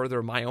help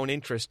further my own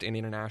interest in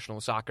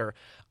international soccer.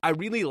 I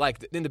really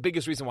like, and the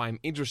biggest reason why I'm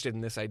interested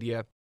in this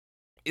idea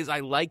is I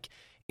like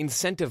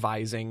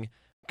incentivizing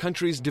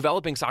countries,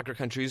 developing soccer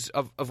countries,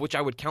 of which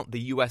I would count the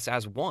U.S.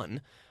 as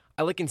one.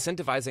 I like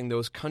incentivizing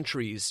those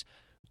countries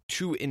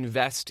to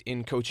invest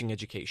in coaching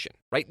education,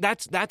 right?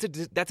 That's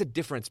a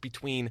difference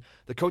between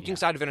the coaching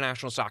side of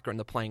international soccer and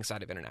the playing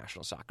side of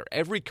international soccer.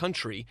 Every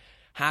country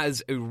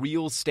has a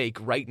real stake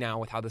right now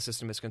with how the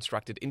system is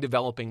constructed in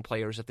developing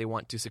players if they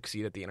want to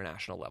succeed at the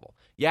international level.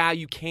 Yeah,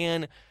 you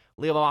can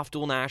live off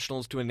dual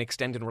nationals to an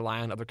extent and rely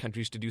on other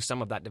countries to do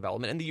some of that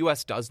development, and the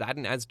U.S. does that,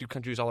 and as do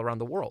countries all around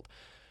the world.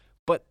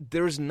 But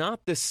there's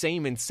not the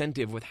same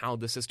incentive with how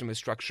the system is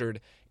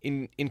structured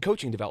in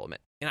coaching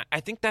development. And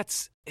I think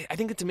it's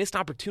a missed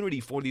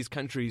opportunity for these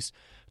countries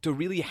to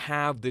really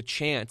have the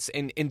chance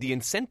and the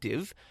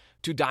incentive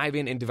to dive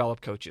in and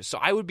develop coaches. So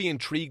I would be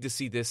intrigued to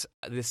see this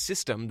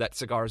system that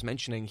Cigar is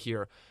mentioning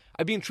here.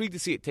 I'd be intrigued to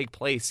see it take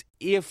place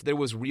if there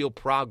was real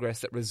progress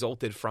that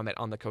resulted from it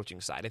on the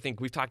coaching side. I think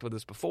we've talked about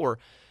this before.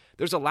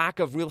 There's a lack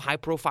of real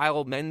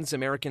high-profile men's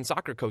American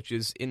soccer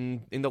coaches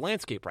in the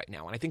landscape right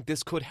now. And I think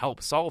this could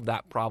help solve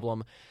that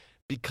problem,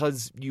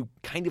 because you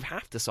kind of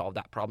have to solve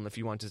that problem if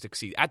you want to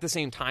succeed. At the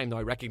same time, though,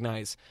 I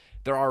recognize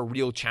there are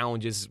real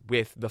challenges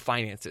with the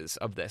finances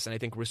of this. And I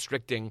think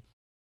restricting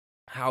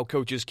how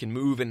coaches can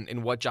move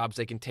and what jobs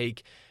they can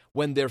take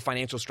when their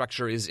financial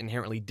structure is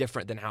inherently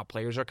different than how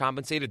players are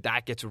compensated,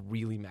 that gets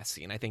really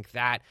messy. And I think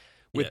that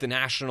with the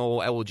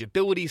national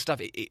eligibility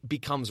stuff, it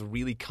becomes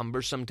really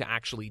cumbersome to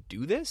actually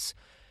do this.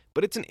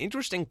 But it's an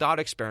interesting thought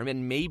experiment.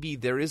 Maybe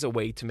there is a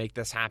way to make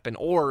this happen.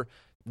 Or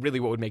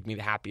really what would make me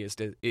the happiest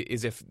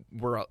is if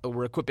we're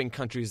equipping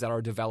countries that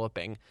are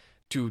developing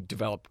to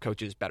develop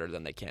coaches better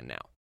than they can now.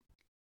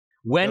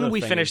 When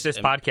we finish this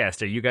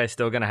podcast, are you guys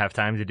still going to have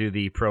time to do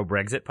the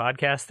pro-Brexit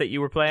podcast that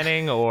you were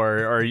planning,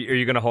 or are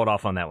you going to hold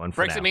off on that one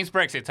for now? Brexit means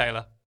Brexit,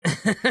 Taylor.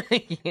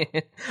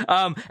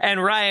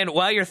 And Ryan,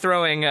 while you're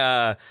throwing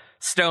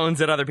stones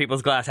at other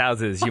people's glass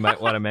houses, you might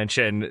want to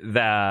mention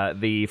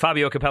the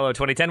Fabio Capello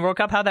 2010 World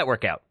Cup. How'd that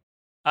work out?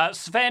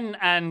 Sven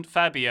and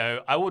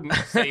Fabio, I wouldn't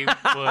say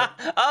were...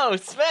 Oh,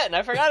 Sven!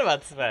 I forgot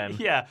about Sven.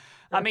 Yeah.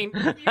 I mean,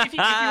 if you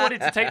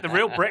wanted to take the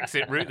real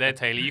Brexit route there,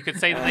 Taylor, you could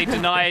say that they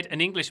denied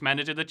an English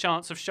manager the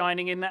chance of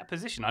shining in that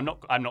position. I'm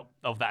not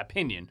of that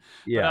opinion.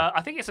 Yeah. But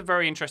I think it's a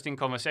very interesting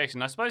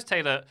conversation. I suppose,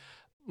 Taylor,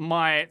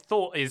 my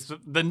thought is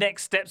the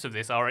next steps of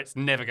this are it's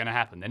never going to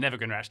happen. They're never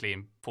going to actually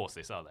enforce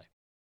this, are they?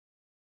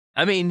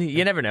 I mean,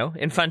 you never know.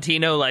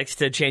 Infantino likes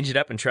to change it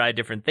up and try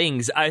different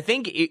things. I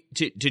think,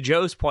 to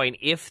Joe's point,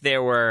 if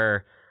there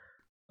were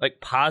like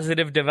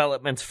positive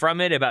developments from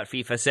it about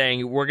FIFA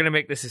saying, we're going to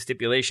make this a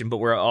stipulation, but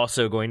we're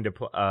also going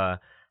to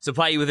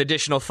supply you with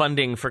additional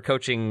funding for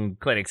coaching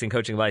clinics and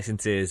coaching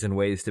licenses and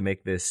ways to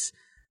make this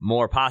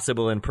more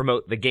possible and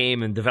promote the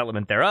game and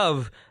development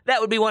thereof,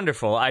 that would be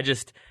wonderful.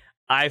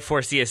 I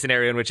foresee a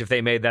scenario in which if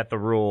they made that the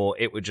rule,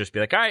 it would just be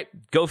like, all right,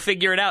 go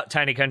figure it out,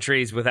 tiny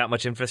countries without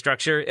much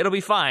infrastructure. It'll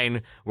be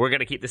fine. We're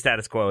going to keep the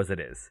status quo as it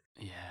is.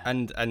 Yeah.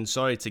 And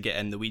sorry to get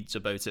in the weeds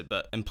about it,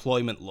 but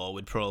employment law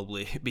would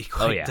probably be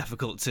quite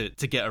difficult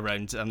to get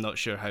around. I'm not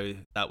sure how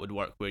that would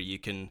work, where you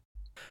can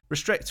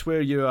restrict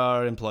where you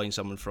are employing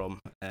someone from.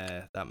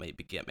 That might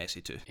get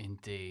messy too.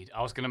 Indeed.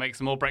 I was going to make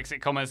some more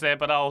Brexit comments there,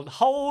 but I'll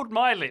hold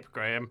my lip,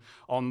 Graham,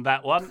 on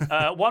that one.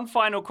 One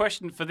final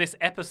question for this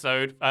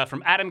episode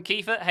from Adam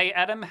Kiefer. Hey,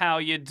 Adam, how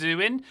you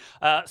doing?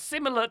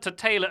 Similar to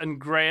Taylor and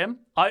Graham,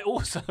 I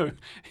also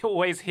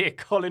always hear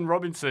Colin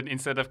Robinson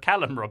instead of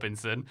Callum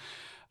Robinson.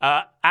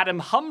 Adam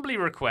humbly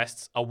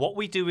requests a What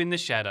We Do in the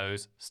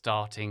Shadows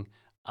starting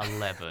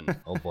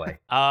 11. Oh boy.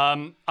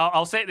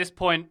 I'll say at this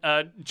point,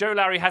 Joe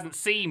Lowry hasn't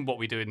seen What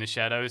We Do in the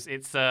Shadows.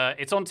 It's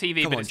on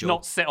TV, but it's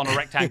not set on a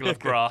rectangle of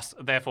grass.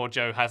 Therefore,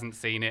 Joe hasn't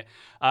seen it.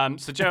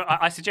 So, Joe,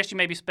 I suggest you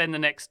maybe spend the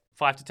next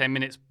 5 to 10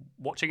 minutes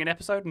watching an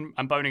episode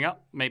and boning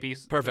up. Maybe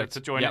perfect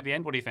to join at the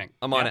end. What do you think?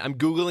 I'm on it. I'm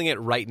Googling it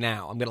right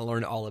now. I'm going to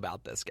learn all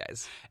about this,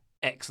 guys.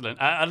 Excellent.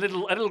 A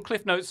little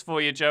cliff notes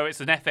for you, Joe. It's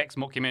an FX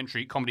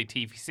mockumentary comedy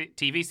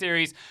TV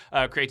series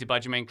created by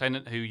Jermaine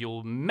Clement, who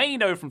you may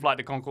know from Flight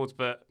of the Conchords,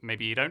 but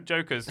maybe you don't,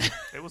 Joe, because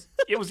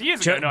it was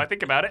years ago. Now I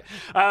think about it.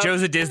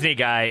 Joe's a Disney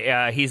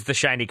guy. He's the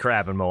shiny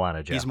crab in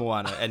Moana, Joe. He's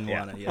Moana in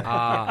Moana. Yeah.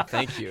 Ah,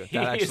 thank you.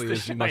 That actually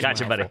is much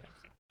Gotcha, more buddy.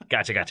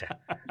 Gotcha.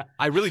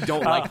 I really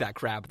don't like that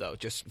crab, though,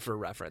 just for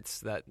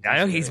reference. I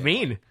know he's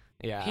mean.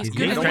 Yeah, he's good.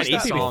 good. I don't like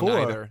that song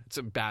before. either. It's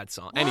a bad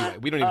song. Anyway,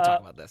 we don't need to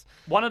talk about this.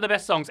 One of the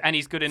best songs, and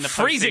he's good in the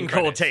Freezing post-scene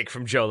cold credits. take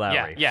from Joe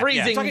Lowry. Yeah.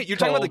 Freezing. You're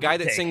talking about the guy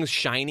that take. sings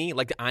 "Shiny,"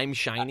 like "I'm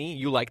Shiny."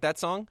 You like that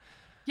song?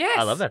 Yes.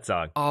 I love that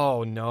song.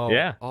 Oh no.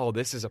 Yeah. Oh,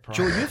 this is a Joe,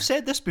 problem. you've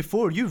said this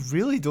before. You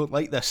really don't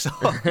like this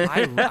song.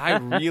 I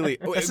really.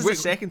 This is the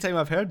second time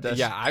I've heard this.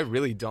 Yeah, I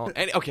really don't.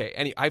 I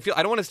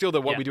don't want to steal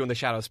the What We Do in the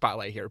Shadows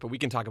spotlight here, but we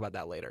can talk about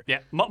that later. Yeah,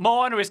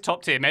 Moana is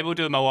top tier. Maybe we'll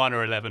do a Moana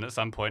 11 at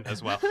some point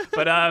as well.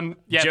 But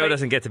Joe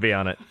doesn't get to be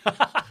on it.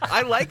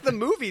 I like the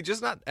movie,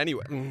 just not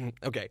anyway.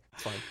 Okay,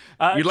 it's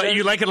fine.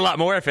 You like it a lot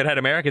more if it had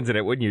Americans in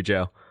it, wouldn't you,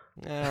 Joe?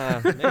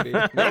 Maybe.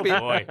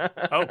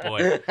 Oh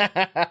boy.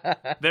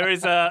 There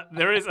is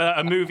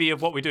a movie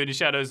of What We Do in the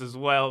Shadows as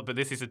well, but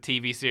this is a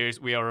TV series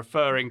we are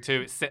referring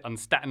to. It's set on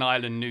Staten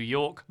Island, New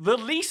York. The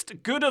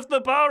least good of the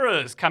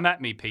boroughs. Come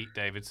at me, Pete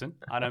Davidson.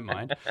 I don't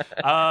mind.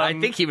 I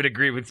think he would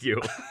agree with you.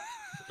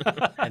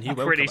 And he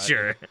will Pretty come out.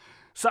 sure.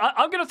 So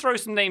I'm going to throw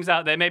some names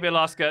out there. Maybe I'll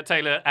ask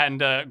Taylor and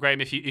Graham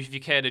if you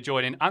care to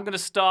join in. I'm going to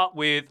start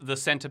with the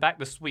centre-back,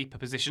 the sweeper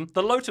position.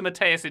 The Lothar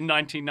Matthäus in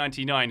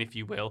 1999, if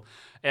you will.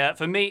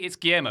 For me, it's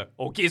Guillermo,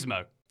 or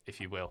Gizmo,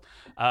 if you will.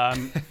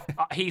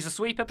 He's a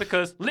sweeper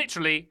because,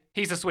 literally,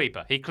 he's a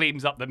sweeper. He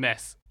cleans up the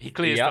mess. He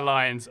clears the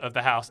lions of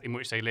the house in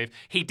which they live.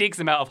 He digs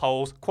them out of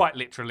holes, quite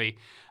literally.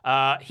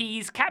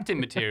 He's captain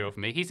material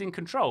for me. He's in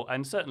control,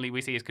 and certainly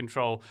we see his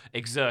control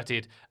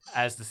exerted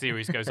as the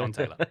series goes on,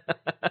 Taylor.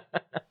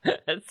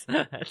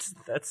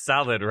 That's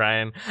solid,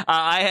 Ryan.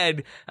 I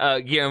had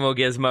Guillermo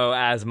Gizmo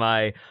as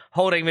my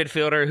holding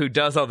midfielder who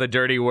does all the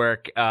dirty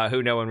work,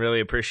 who no one really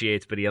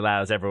appreciates, but he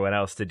allows everyone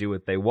else to do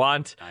what they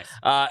want. Nice.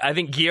 I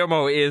think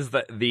Guillermo is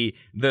the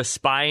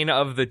spine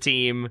of the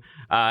team,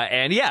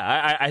 and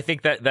I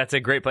think that's a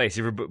great place.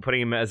 If you're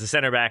putting him as a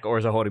center back or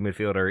as a holding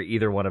midfielder,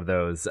 either one of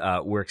those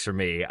works for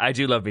me. I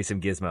do love me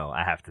some Gizmo,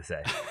 I have to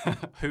say.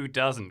 Who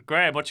doesn't?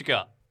 Graham, what you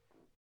got?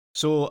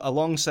 So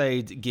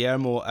alongside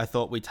Guillermo, I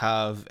thought we'd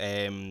have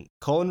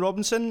Colin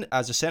Robinson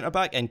as a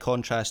centre-back in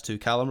contrast to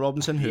Callum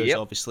Robinson, who is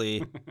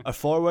obviously a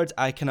forward.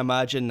 I can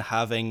imagine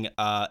having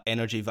an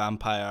energy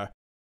vampire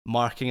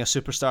marking a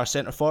superstar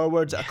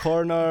centre-forward at a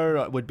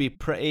corner would be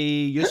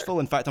pretty useful.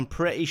 In fact, I'm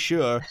pretty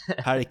sure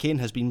Harry Kane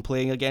has been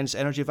playing against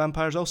energy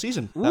vampires all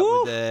season.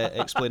 That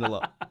would explain a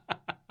lot.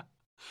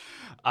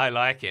 I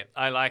like it.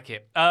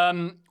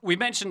 We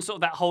mentioned sort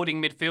of that holding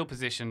midfield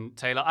position,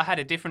 Taylor. I had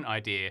a different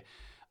idea.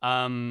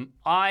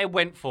 I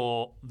went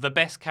for the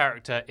best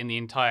character in the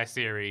entire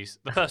series,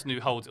 the person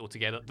who holds it all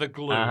together, the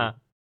glue,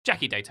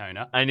 Jackie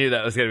Daytona. I knew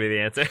that was going to be the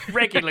answer.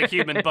 Regular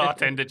human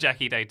bartender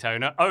Jackie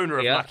Daytona, owner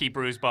of Lucky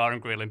Brews Bar and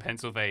Grill in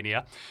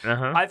Pennselsvania.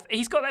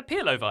 He's got that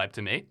Pirlo vibe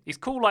to me. He's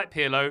cool like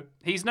Pirlo.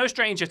 He's no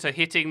stranger to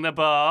hitting the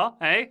bar,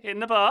 hitting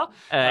the bar.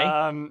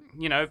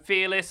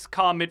 Fearless,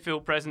 calm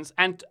midfield presence,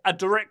 and a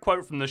direct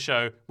quote from the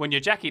show, when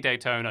you're Jackie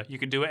Daytona, you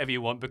can do whatever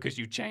you want because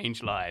you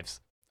change lives.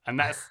 And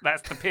that's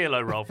the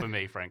Pirlo role for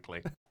me,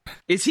 frankly.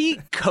 Is he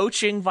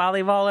coaching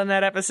volleyball in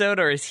that episode,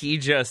 or is he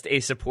just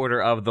a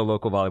supporter of the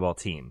local volleyball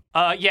team?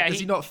 Does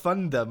he not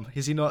fund them?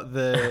 Is he not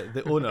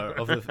the owner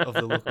of the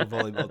local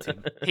volleyball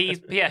team?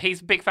 He's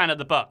a big fan of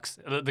the Bucks,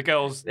 the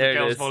girls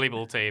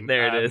volleyball team.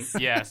 There it is.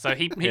 Yeah, so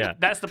he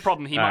that's the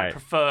problem. He might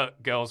prefer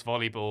girls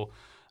volleyball.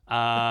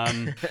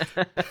 I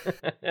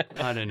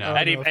don't know.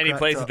 And he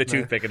plays with the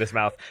toothpick in his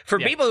mouth. For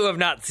people who have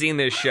not seen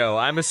this show,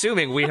 I'm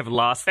assuming we have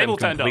lost them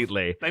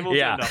completely. They've all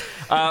turned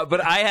off.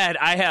 But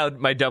I had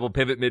my double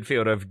pivot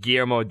midfield of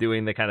Guillermo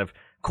doing the kind of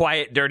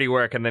quiet, dirty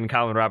work, and then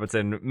Colin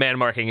Robinson man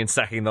marking and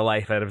sucking the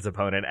life out of his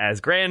opponent,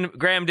 as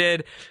Graham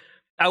did.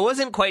 I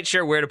wasn't quite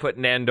sure where to put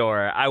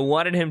Nandor. I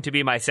wanted him to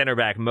be my center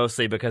back,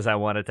 mostly because I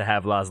wanted to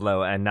have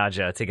Laszlo and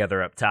Nadja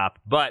together up top.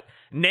 But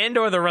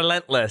Nandor the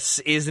Relentless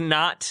is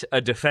not a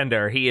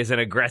defender. He is an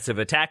aggressive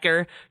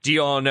attacker. Do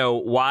you all know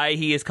why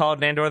he is called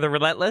Nandor the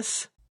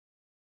Relentless?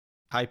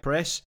 High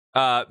press.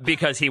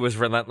 Because he was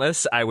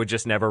relentless, I would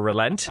just never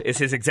relent, is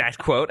his exact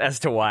quote as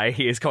to why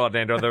he is called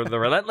Nando the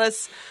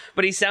Relentless.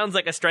 But he sounds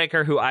like a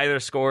striker who either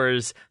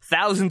scores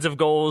thousands of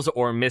goals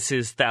or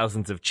misses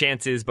thousands of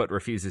chances but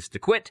refuses to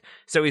quit.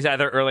 So he's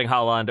either Erling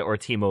Haaland or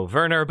Timo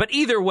Werner. But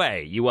either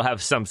way, you will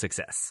have some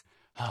success.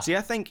 See,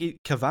 I think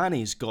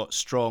Cavani's got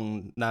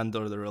strong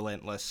Nando the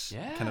Relentless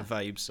kind of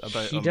vibes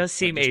about him. He does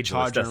seem just ageless,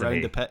 charging doesn't around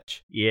he? the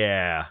pitch.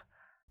 Yeah.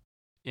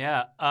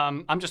 Yeah,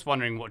 I'm just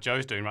wondering what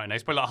Joe's doing right now.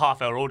 It's probably like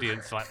half our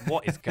audience, like,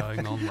 what is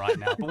going on right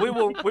now? But we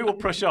will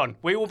push on.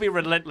 We will be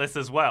relentless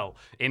as well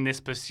in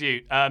this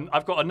pursuit.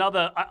 I've got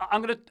another.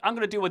 I'm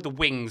gonna deal with the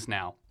wings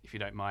now, if you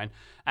don't mind.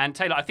 And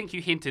Taylor, I think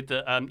you hinted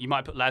that you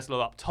might put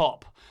Laszlo up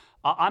top.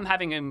 I'm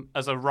having him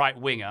as a right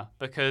winger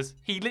because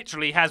he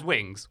literally has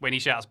wings when he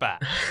shouts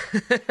bat.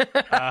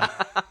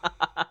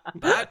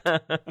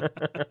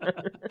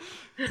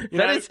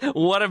 That is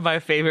one of my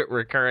favorite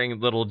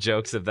recurring little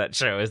jokes of that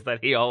show, is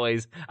that he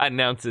always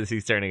announces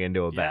he's turning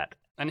into a bat.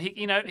 And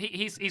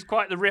he's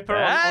quite the ripper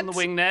on the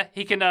wing there.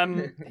 He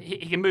can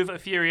he can move at a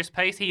furious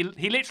pace. He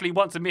literally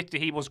once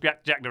admitted he was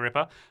Jack the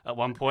Ripper at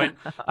one point.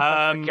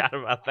 I forgot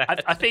about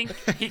that. I think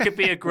he could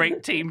be a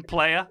great team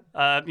player.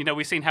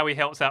 We've seen how he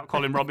helps out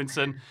Colin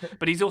Robinson,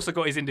 but he's also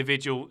got his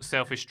individual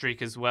selfish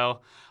streak as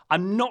well.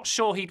 I'm not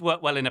sure he'd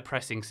work well in a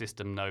pressing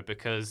system though,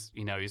 because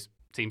his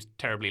seems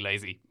terribly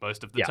lazy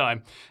most of the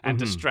time and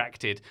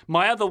distracted.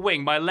 My other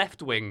wing, my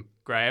left wing,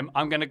 Graham,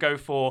 I'm going to go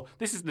for,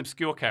 this is an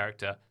obscure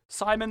character,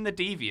 Simon the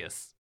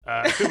Devious,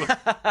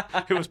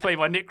 who was played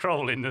by Nick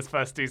Kroll in the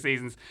first 2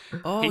 seasons.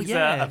 He's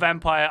a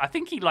vampire. I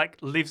think he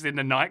lives in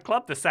the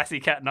nightclub, the Sassy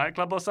Cat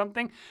nightclub or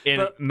something.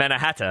 In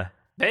Manhattan.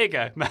 There you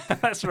go.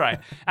 That's right.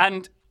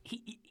 And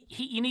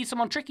he needs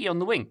someone tricky on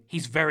the wing.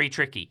 He's very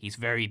tricky. He's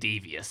very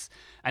devious.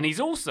 And he's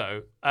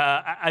also,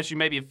 as you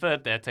maybe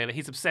inferred there, Taylor,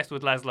 he's obsessed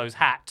with Laszlo's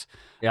hat.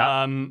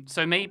 Yeah.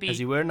 So maybe... Is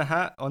he wearing a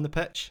hat on the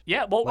pitch?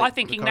 Yeah, well, Like I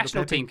think Ricardo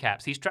national Pepe? team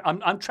caps.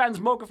 I'm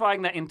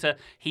transmogrifying that into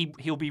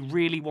he'll be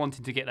really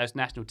wanting to get those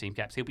national team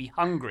caps. He'll be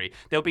hungry.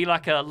 There'll be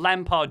like a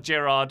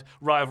Lampard-Gerrard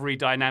rivalry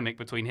dynamic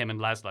between him and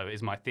Laszlo,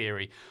 is my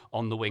theory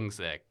on the wings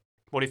there.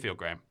 What do you feel,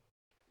 Graham?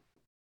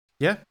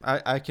 Yeah,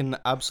 I can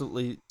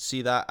absolutely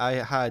see that. I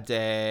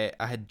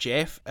had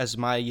Jeff as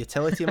my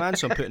utility man,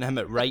 so I'm putting him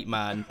at right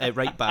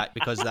back,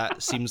 because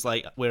that seems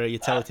like where a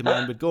utility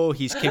man would go.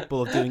 He's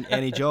capable of doing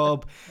any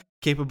job,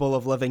 capable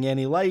of living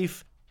any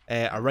life.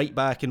 A right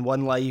back in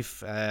one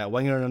life, a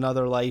winger in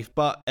another life,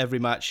 but every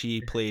match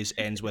he plays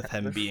ends with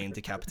him being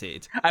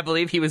decapitated. I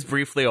believe he was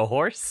briefly a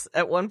horse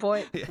at one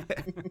point.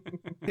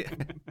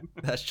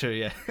 That's true,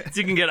 yeah.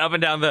 So you can get up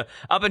and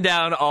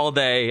down all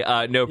day,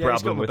 no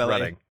problem with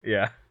mobility. running.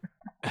 Yeah.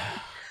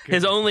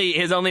 His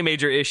only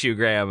major issue,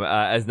 Graham,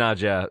 as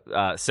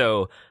Nadja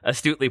so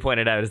astutely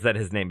pointed out, is that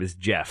his name is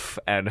Jeff,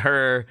 and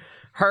her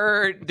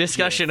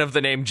discussion of the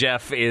name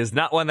Jeff is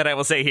not one that I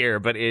will say here,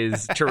 but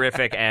is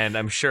terrific and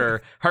I'm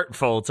sure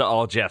hurtful to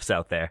all Jeffs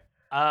out there.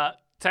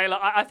 Taylor,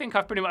 I think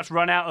I've pretty much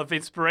run out of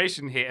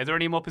inspiration here. Are there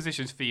any more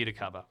positions for you to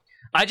cover?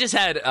 I just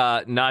had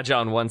Nadja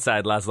on one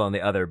side, Laszlo on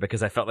the other,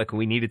 because I felt like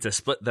we needed to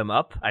split them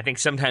up. I think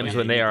sometimes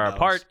when they are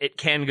apart, it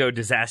can go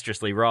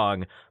disastrously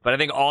wrong, but I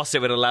think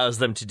also it allows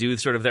them to do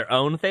sort of their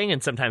own thing,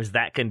 and sometimes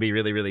that can be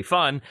really, really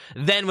fun.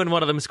 Then when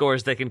one of them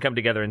scores, they can come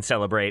together and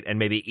celebrate and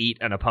maybe eat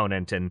an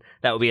opponent, and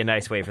that would be a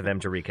nice way for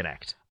them to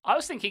reconnect. I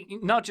was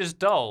thinking Nadja's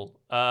doll,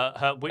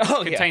 which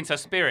contains her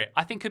spirit,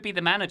 I think could be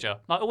the manager.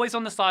 Like always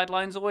on the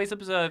sidelines, always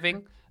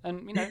observing,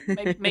 and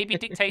maybe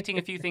dictating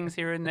a few things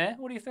here and there.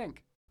 What do you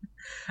think?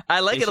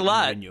 I like it a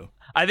lot.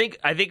 I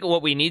think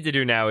what we need to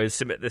do now is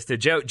submit this to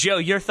Joe. Joe,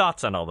 your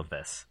thoughts on all of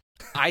this?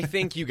 I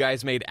think you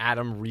guys made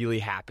Adam really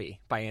happy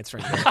by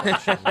answering this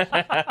question.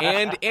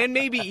 and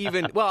maybe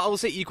even, well, I will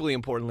say equally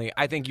importantly,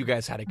 I think you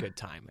guys had a good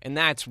time. And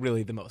that's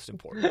really the most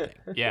important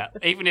thing. Yeah,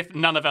 even if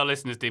none of our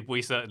listeners did,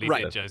 we certainly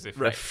did, Joseph.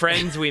 The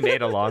friends we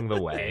made along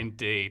the way.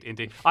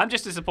 Indeed. I'm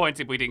just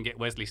disappointed we didn't get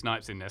Wesley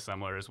Snipes in there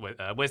somewhere as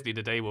Wesley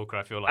the Daywalker,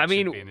 I feel like,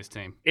 should be in this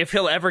team. If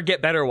he'll ever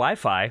get better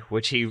Wi-Fi,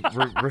 which he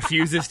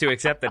refuses to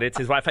accept that it's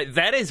his Wi-Fi,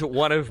 that is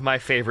one of my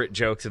favorite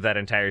jokes of that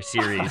entire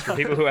series. For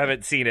people who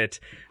haven't seen it,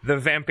 the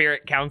Vampiric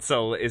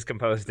Council is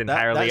composed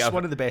entirely that's of...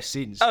 one of the best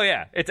scenes. Oh,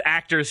 yeah. It's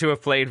actors who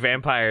have played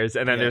vampires,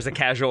 and then there's a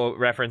casual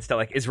reference to,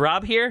 like, is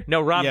Rob here?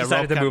 No, Rob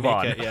decided to move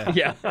on.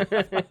 Yeah.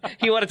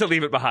 He wanted to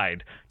leave it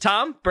behind.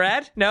 Tom?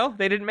 Brad? No,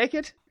 they didn't make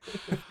it?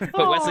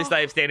 But Wesley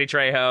Snipes, Danny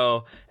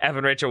Trejo,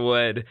 Evan Rachel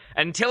Wood,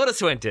 and Tilda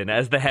Swinton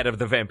as the head of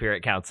the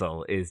Vampiric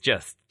Council is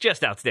just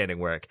outstanding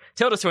work.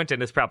 Tilda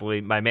Swinton is probably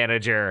my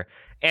manager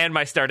and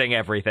my starting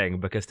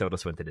everything, because Tilda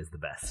Swinton is the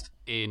best.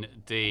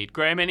 Indeed.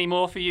 Graham, any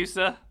more for you,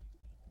 sir?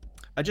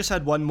 I just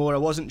had one more. I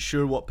wasn't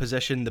sure what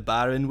position the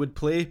Baron would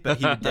play, but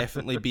he would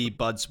definitely be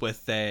buds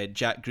with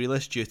Jack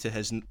Grealish due to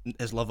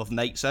his love of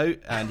nights out,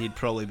 and he'd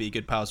probably be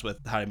good pals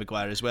with Harry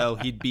Maguire as well.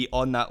 He'd be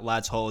on that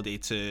lad's holiday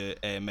to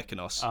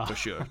Mykonos for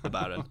sure, the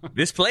Baron.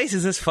 This place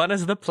is as fun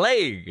as the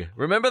plague.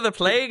 Remember the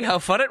plague? How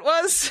fun it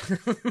was?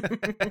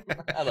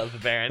 I love the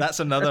Baron. That's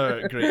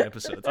another great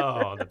episode.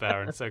 Oh, the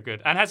Baron, so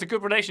good. And has a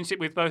good relationship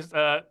with both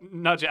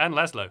Nudger and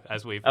Laszlo,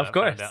 as we've found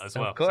out as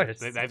well. Of course.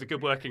 So they have a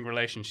good working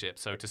relationship,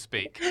 so to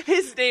speak.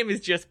 His name is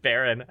just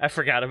Baron. I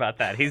forgot about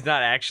that. He's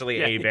not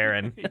actually a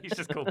Baron. He's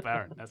just called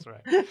Baron, that's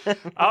right.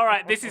 All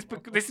right, this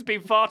has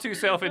been far too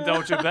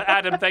self-indulgent, but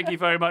Adam, thank you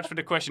very much for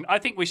the question. I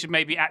think we should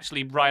maybe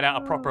actually write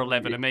out a proper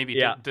 11 and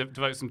maybe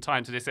devote some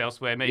time to this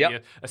elsewhere, maybe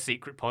a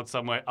secret pod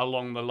somewhere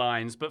along the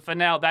lines. But for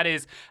now, that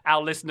is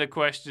our listener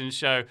question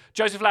show.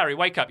 Joseph Lowry,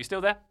 wake up. You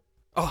still there?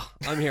 Oh,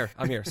 I'm here.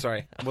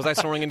 Sorry. Was I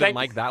snoring into the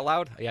mic that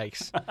loud?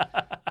 Yikes.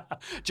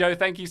 Joe,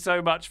 thank you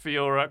so much for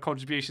your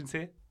contributions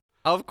here.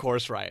 Of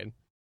course, Ryan.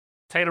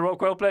 Taylor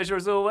Rockwell, pleasure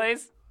as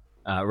always.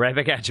 Right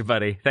back at you,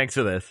 buddy. Thanks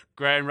for this.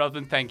 Graham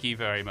Ruthven, thank you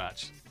very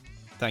much.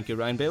 Thank you,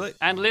 Ryan Bailey.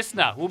 And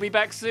listener, we'll be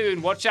back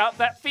soon. Watch out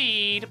that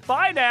feed.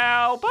 Bye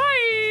now.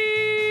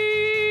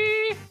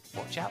 Bye.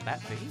 Watch out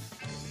that feed.